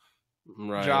whose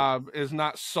job is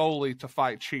not solely to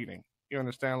fight cheating. You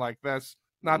understand? Like that's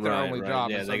not their only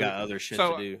job. Yeah, so they got other shit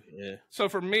to do. Yeah. So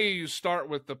for me, you start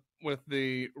with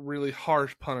the really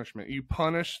harsh punishment. You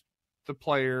punish the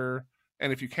player,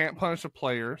 and if you can't punish a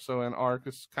player, so in Ark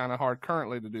it's kind of hard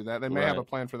currently to do that. They may have a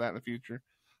plan for that in the future.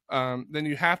 Then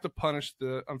you have to punish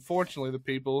unfortunately the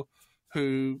people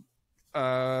who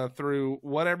through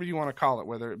whatever you want to call it,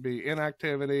 whether it be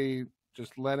inactivity,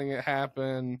 just letting it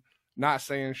happen, not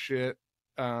saying shit,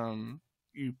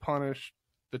 you punish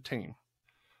the team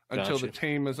until the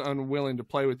team is unwilling to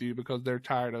play with you because they're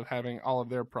tired of having all of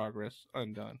their progress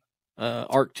undone.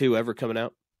 Ark 2 ever coming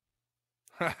out?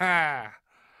 We'd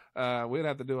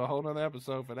have to do a whole nother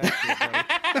episode for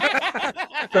that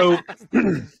shit, So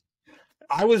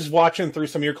I was watching through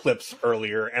some of your clips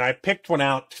earlier, and I picked one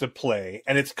out to play.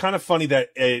 And it's kind of funny that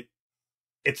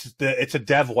it's a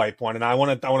dev wipe one, and I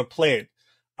want to play it.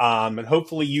 And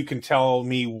hopefully you can tell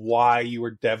me why you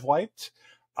were dev wiped.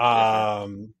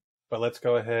 But let's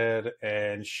go ahead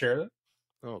and share it.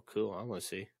 Oh, cool! I want to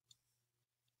see.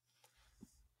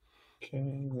 Okay,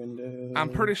 window. I'm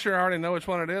pretty sure I already know which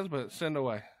one it is, but send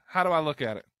away. How do I look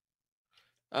at it?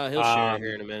 He'll share it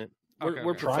here in a minute. We're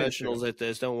Okay. professionals at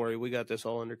this. Don't worry, we got this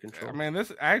all under control. I mean,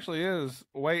 this actually is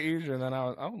way easier than I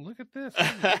was. Oh, look at this.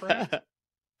 Crap.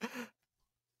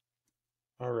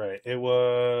 All right, it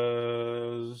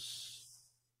was.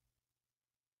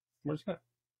 Where's that?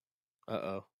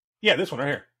 Uh-oh. Yeah, this one right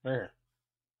here. Right here.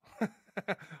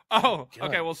 Oh, God.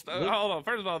 okay. Well, hold on.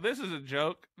 First of all, this is a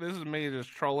joke. This is me just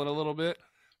trolling a little bit.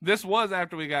 This was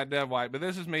after we got dev wipe, but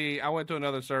this is me. I went to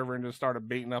another server and just started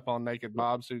beating up on naked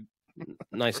Bobs who.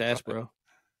 Nice ass, bro.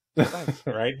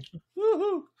 Right? Woohoo!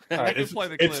 All I right, can play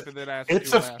the clip and then ask.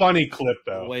 It's a funny clip,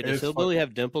 though. Wait, It does is Hillbilly funny.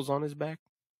 have dimples on his back?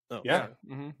 Oh, Yeah.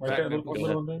 Mm-hmm. Right there,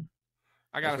 little bit.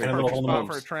 I got a That's perfect right. spot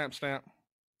for a tramp stamp.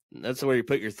 that's where you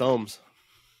put your thumbs.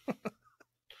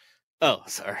 Oh,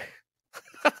 sorry.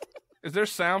 Is there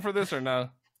sound for this or no?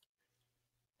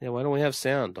 Yeah, why don't we have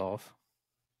sound, Dolph?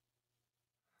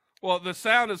 Well, the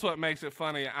sound is what makes it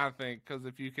funny, I think, because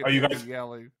if you can Are you hear guys- me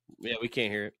yelling. Yeah, we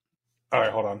can't hear it. All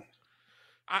right, hold on.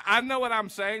 I know what I'm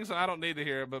saying, so I don't need to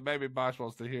hear it, but maybe Bosch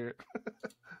wants to hear it.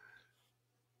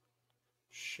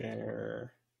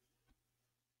 Share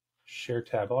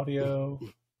tab audio.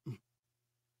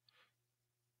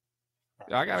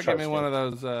 I gotta Try get me to one of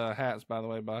those hats, by the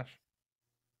way, Bosch.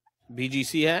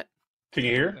 BGC hat? Can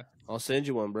you hear? I'll send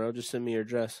you one, bro. Just send me your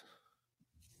address.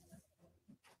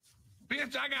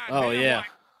 Bitch, I got. Oh, yeah.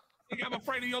 I think I'm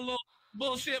afraid of your little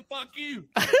bullshit. Fuck you.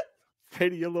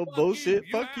 Petty, your little Fuck bullshit.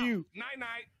 You. Fuck out. you. Night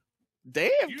night.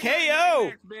 Damn, You KO.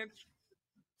 next, bitch.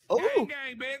 Oh, Gang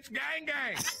gang, bitch. Gang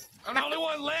gang. I'm the only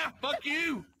one left. Fuck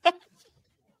you.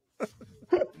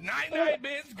 Night night,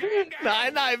 bitch. Gang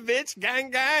gang. night, bitch.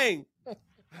 Gang, gang.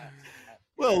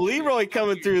 Well, Leroy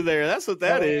coming through there. That's what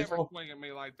that Don't is. ever swing at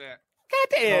me like that.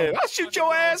 Goddamn. I'll shoot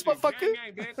your ass, motherfucker. Gang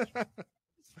gang, bitch.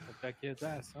 That kid's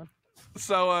ass, son.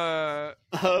 So, Oh,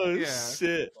 Yeah.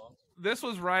 shit. this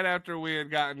was right after we had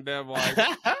gotten dev wipe.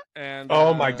 And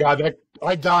Oh my god,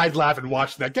 I died laughing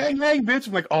watching that. Gang, gang, bitch!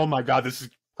 I'm like, oh my god, this is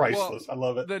priceless. I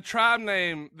love it. The tribe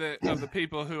name of the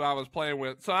people who I was playing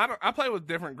with. So I play with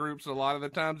different groups a lot of the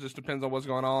times. Just depends on what's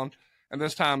going on. And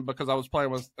this time, because I was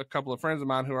playing with a couple of friends of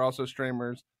mine who are also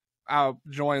streamers, I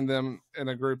joined them in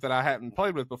a group that I hadn't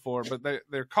played with before. But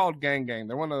they're called Gang Gang.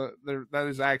 That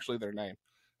is actually their name.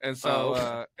 And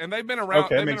so and they've been around.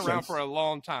 Okay, they've been makes around sense. for a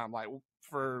long time, like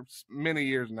for many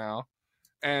years now.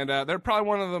 And they're probably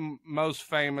one of the most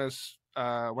famous.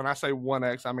 When I say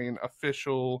 1X, I mean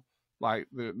official, like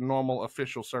the normal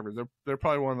official servers. They're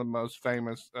probably one of the most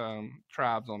famous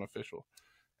tribes on official.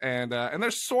 And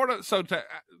they're sort of, so to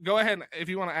go ahead and if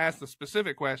you want to ask the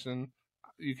specific question,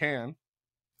 you can.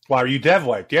 Why are you dev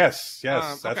wiped? Yes,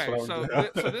 that's okay, what I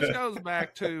would do. so this goes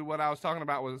back to what I was talking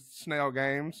about with Snail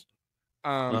Games.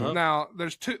 Uh-huh. Now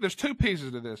there's two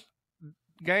pieces to this.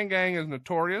 Gang Gang is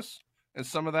notorious, and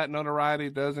some of that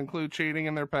notoriety does include cheating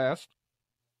in their past.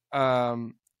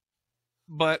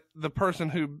 But the person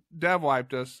who dev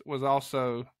wiped us was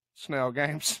also Snail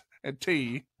Games and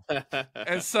T.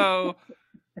 And so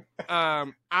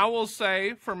I will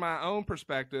say, from my own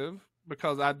perspective,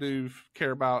 because I do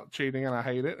care about cheating and I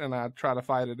hate it and I try to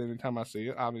fight it anytime I see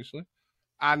it, obviously,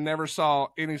 I never saw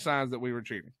any signs that we were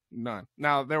cheating. None.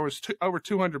 Now, there was over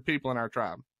 200 people in our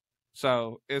tribe.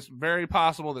 So it's very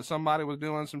possible that somebody was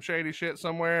doing some shady shit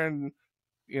somewhere and,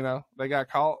 they got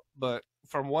caught. But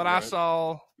from what I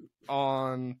saw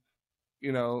on,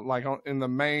 in the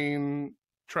main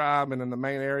tribe and in the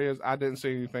main areas, I didn't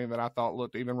see anything that I thought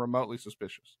looked even remotely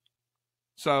suspicious.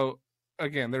 So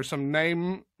again, there's some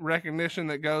name recognition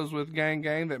that goes with Gang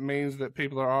Gang that means that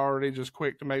people are already just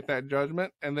quick to make that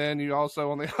judgment. And then you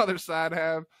also on the other side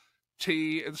have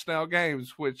T and Snail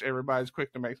Games, which everybody's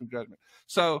quick to make some judgment.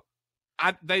 So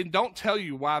they don't tell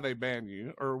you why they ban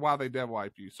you or why they dev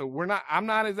wipe you. So I'm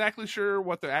not exactly sure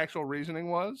what the actual reasoning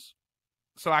was.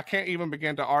 So I can't even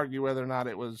begin to argue whether or not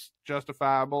it was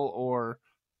justifiable or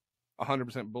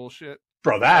 100% bullshit.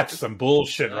 Bro, that's some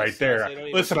bullshit right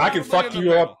there. Listen, I can fuck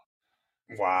you up.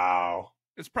 Wow.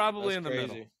 It's probably in the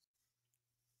middle.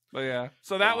 But yeah.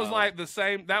 So that was like the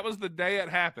same. That was the day it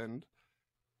happened.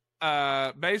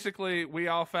 Basically, we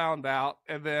all found out,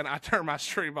 and then I turned my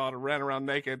stream on and ran around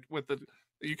naked with the.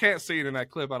 You can't see it in that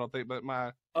clip, I don't think, but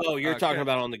my. Oh, you're talking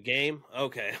about on the game?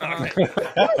 Okay. All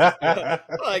right.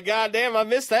 Like, goddamn, I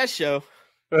missed that show.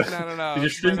 No. Did your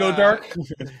stream go dark?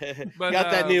 But,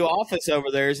 got that new office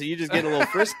over there, so you just get a little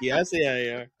frisky. I see how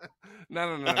you are.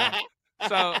 No.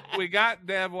 So we got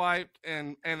dev wiped,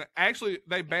 and actually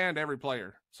they banned every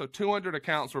player. So 200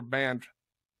 accounts were banned,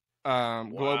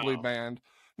 globally banned.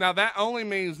 Now that only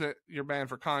means that you're banned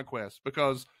for conquest,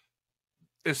 because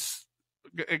it's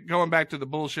going back to the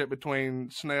bullshit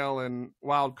between Snail and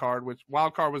Wildcard, which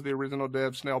Wildcard was the original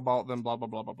dev, Snail bought them, blah blah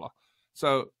blah blah blah.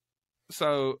 So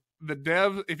the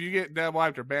devs, if you get dev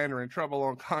wiped or banned or in trouble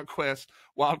on conquest,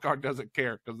 Wildcard doesn't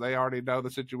care because they already know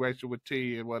the situation with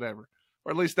T and whatever.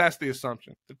 Or at least that's the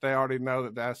assumption, that they already know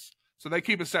that's so they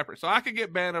keep it separate. So I could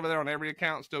get banned over there on every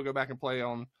account and still go back and play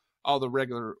on all the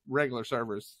regular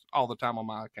servers all the time on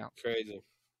my account. Crazy.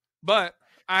 But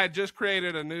I had just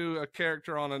created a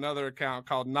character on another account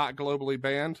called Not Globally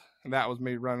Banned, and that was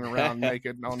me running around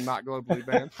naked on Not Globally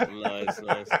Banned.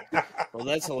 Nice. Well,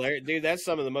 that's hilarious, dude. That's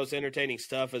some of the most entertaining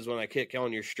stuff is when I kick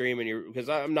on your stream because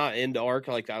I'm not into Ark.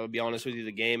 Like, I would be honest with you,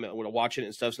 the game, watching it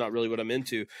and stuff's not really what I'm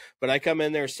into. But I come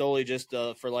in there solely just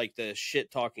for like the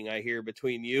shit talking I hear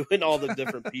between you and all the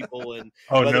different people, and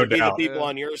whether no it be doubt. the people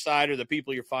on your side or the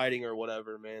people you're fighting or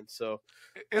whatever, man. So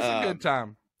it's a good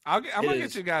time. I'm gonna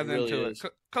get you guys really into it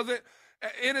because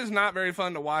it is not very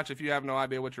fun to watch if you have no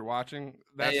idea what you're watching.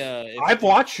 I've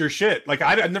watched your shit. Like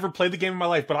I've never played the game in my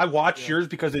life, but I watch yours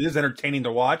because it is entertaining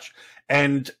to watch.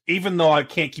 And even though I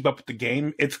can't keep up with the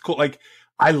game, it's cool. Like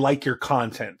I like your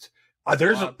content.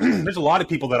 There's a lot of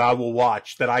people that I will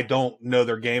watch that I don't know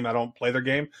their game, I don't play their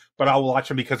game, but I will watch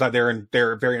them because they're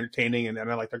very entertaining and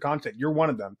I like their content. You're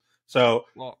one of them. So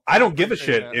I don't give a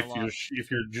shit if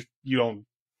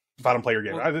I don't play your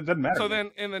game. It doesn't matter. So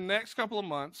then in the next couple of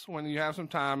months, when you have some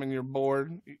time and you're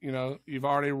bored, you've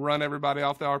already run everybody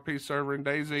off the RP server in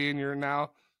DayZ and you're now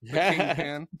the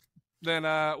kingpin, then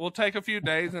we'll take a few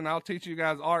days and I'll teach you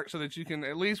guys Ark so that you can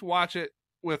at least watch it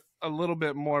with a little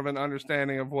bit more of an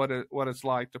understanding of what it's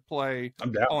like to play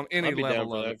on any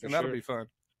level of it. And that'll be fun.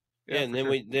 Yeah, and then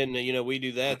we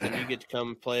do that, then you get to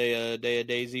come play a day of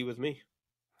DayZ with me.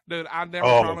 Dude, I never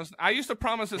promised. I used to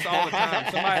promise this all the time.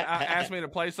 Somebody asked me to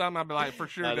play something, I'd be like, for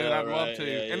sure, dude, I'd love to.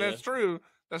 And it's true.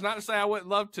 That's not to say I wouldn't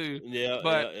love to. Yeah,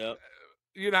 but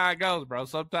you know how it goes, bro.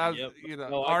 Sometimes Yep. you know.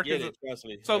 No, I Ark get is it. Trust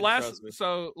me. So Trust me.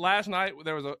 last night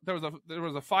there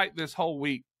was a fight this whole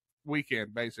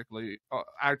weekend basically.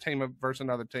 Our team versus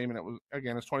another team, and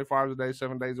it's 24 hours a day,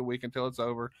 7 days a week until it's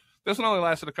over. This one only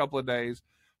lasted a couple of days,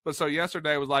 but so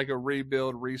yesterday was like a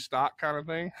rebuild, restock kind of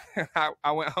thing.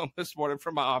 I went home this morning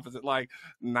from my office at like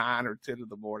 9 or 10 in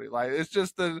the morning. Like it's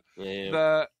just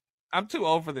the I'm too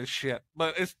old for this shit,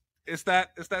 but it's that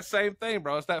same thing,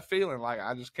 bro. It's that feeling like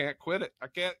I just can't quit it. I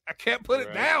can't put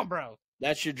it down, bro.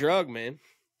 That's your drug, man.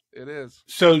 It is.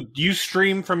 So you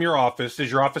stream from your office. Is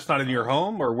your office not in your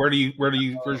home, or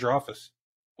where's your office?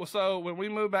 Well, so when we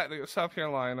moved back to South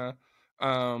Carolina,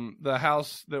 the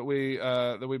house that we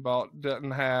bought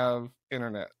doesn't have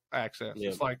internet access. Yeah.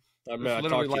 It's like I it's talked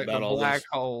literally to you like about a all black this.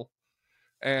 hole,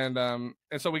 and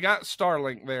so we got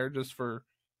Starlink there just for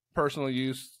personal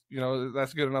use. You know,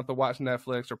 that's good enough to watch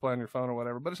Netflix or play on your phone or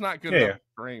whatever, but it's not good enough to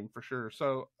stream for sure.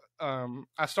 So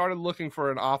I started looking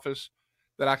for an office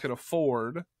that I could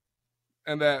afford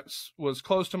and that was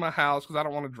close to my house because I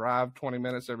don't want to drive 20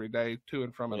 minutes every day to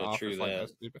and from an office like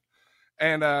that's stupid.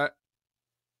 And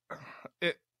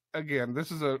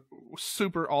this is a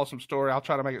super awesome story. I'll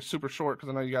try to make it super short because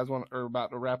I know you guys are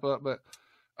about to wrap up, but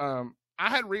I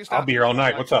had reached out. I'll be here all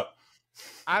night. What's up?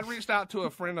 I'd reached out to a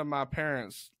friend of my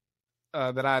parents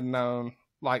that I'd known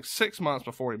like 6 months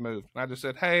before he moved. And I just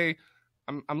said, hey,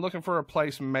 I'm looking for a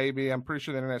place maybe. I'm pretty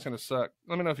sure the internet's going to suck.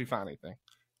 Let me know if you find anything.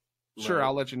 Right. Sure,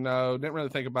 I'll let you know. Didn't really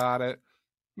think about it.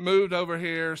 Moved over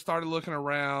here, started looking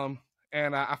around,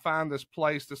 and I find this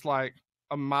place that's like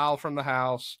a mile from the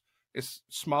house. It's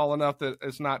small enough that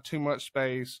it's not too much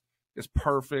space. It's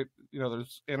perfect. You know,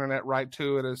 there's internet right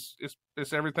to it.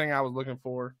 It's everything I was looking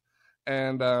for.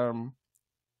 And I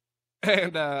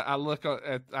look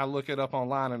it up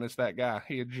online, and it's that guy.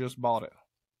 He had just bought it.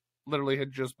 Literally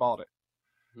had just bought it.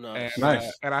 Nice. And,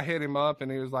 nice. And I hit him up, and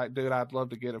he was like, "Dude, I'd love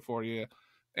to get it for you."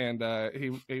 And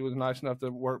he was nice enough to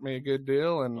work me a good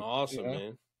deal. And awesome,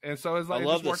 man. And so it's like I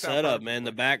love the setup, man.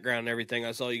 The background, and everything.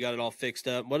 I saw you got it all fixed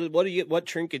up. What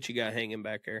trinkets you got hanging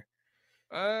back there?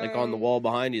 Like on the wall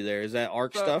behind you there. Is that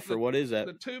Ark stuff or what is that?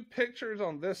 The two pictures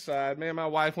on this side, me and my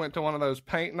wife went to one of those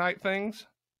paint night things.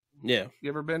 Yeah. You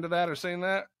ever been to that or seen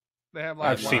that? They have like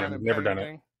I've seen it, never done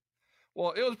it.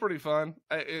 Well, it was pretty fun.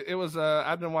 It was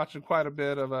I've been watching quite a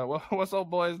bit of what's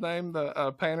old boy's name?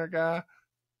 The painter guy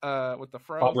with the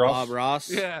fro. Bob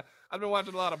Ross. Yeah. I've been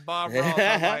watching a lot of Bob Ross.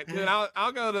 I'm like, dude,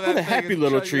 I'll go to that thing happy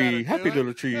little tree. Happy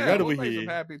little tree. Yeah, right we'll over here. Some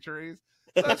happy trees.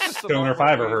 Stoner if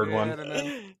I ever heard one. And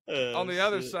then on the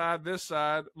other side, this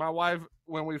side, my wife,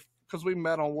 because we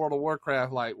met on World of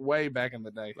Warcraft like way back in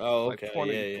the day. Oh, okay.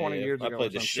 Like 20 years ago. I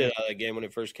played the shit out of that game when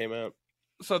it first came out.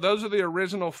 So those are the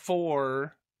original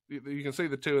 4. You can see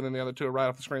the 2, and then the other 2 are right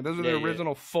off the screen. Those are the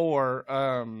original 4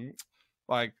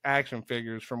 like action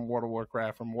figures from World of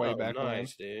Warcraft from way back when.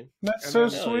 Nice, dude. That's so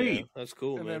sweet. Yeah. That's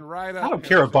cool, and man. Then right up, I don't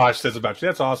care what Bosch says about you.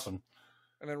 That's awesome.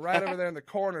 And then right over there in the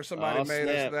corner, somebody made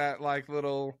us that like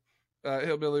little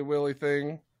Hillbilly Willy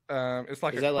thing. It's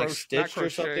like is that like stitched or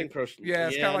something? Yeah,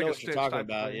 it's kind of like a stitch you're talking type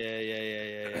about. Thing.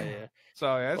 Yeah.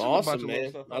 So yeah, it's awesome, a bunch man.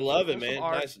 Of stuff I love it, man. Some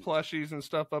art, nice. Plushies and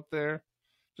stuff up there.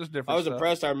 Just different. I was stuff.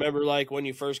 impressed. I remember like when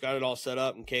you first got it all set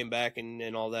up and came back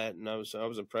and all that, and I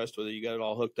was impressed with it. You got it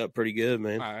all hooked up pretty good,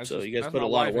 man. Right, so you guys put a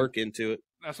lot of work into it.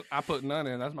 I put none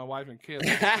in. That's my wife and kids.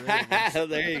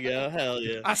 There you go. Hell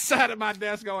yeah. I sat at my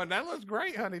desk going, "That looks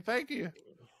great, honey. Thank you."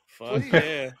 Fuck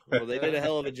yeah. Well, they did a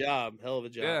hell of a job.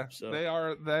 Yeah, so. they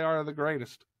are the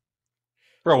greatest.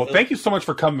 Bro, well, thank you so much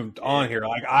for coming on here.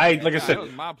 Like I said, it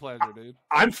was my pleasure, dude.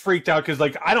 I'm freaked out because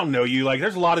like I don't know you. Like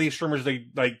there's a lot of these streamers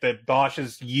that Bosch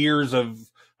has years of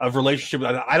relationship.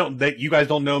 That you guys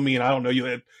don't know me and I don't know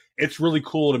you. It's really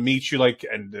cool to meet you, like,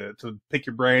 and to pick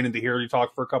your brain and to hear you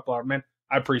talk for a couple hours. Man,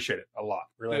 I appreciate it a lot.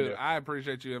 Really, dude, I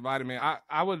appreciate you inviting me.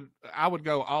 I would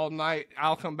go all night.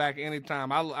 I'll come back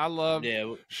anytime. I love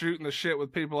shooting the shit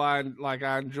with people I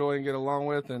enjoy and get along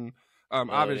with, and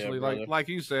obviously like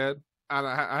you said.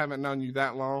 I haven't known you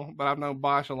that long, but I've known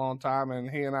Bosch a long time,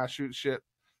 and he and I shoot shit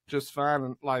just fine.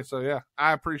 And so yeah,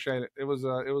 I appreciate it. It was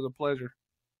a pleasure.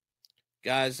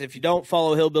 Guys, if you don't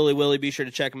follow Hillbilly Willy, be sure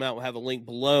to check him out. We'll have a link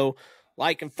below.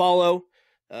 Like and follow.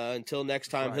 Until next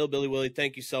time, Hillbilly Willy,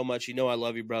 thank you so much. You know I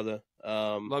love you, brother.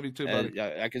 Love you too, buddy.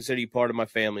 I consider you part of my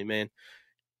family, man.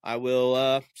 I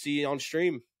will see you on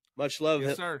stream. Much love.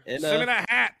 Yes, sir. And, send me that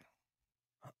hat.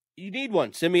 You need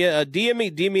one. Send me a DM me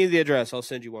the address. I'll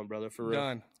send you one, brother. For real.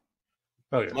 Done.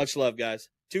 Oh, yeah. Much love, guys.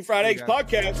 Two Fried Eggs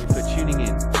Podcast. For tuning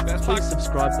in. Please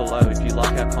subscribe below if you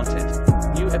like our content.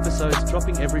 New episodes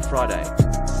dropping every Friday.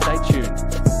 Stay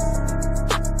tuned.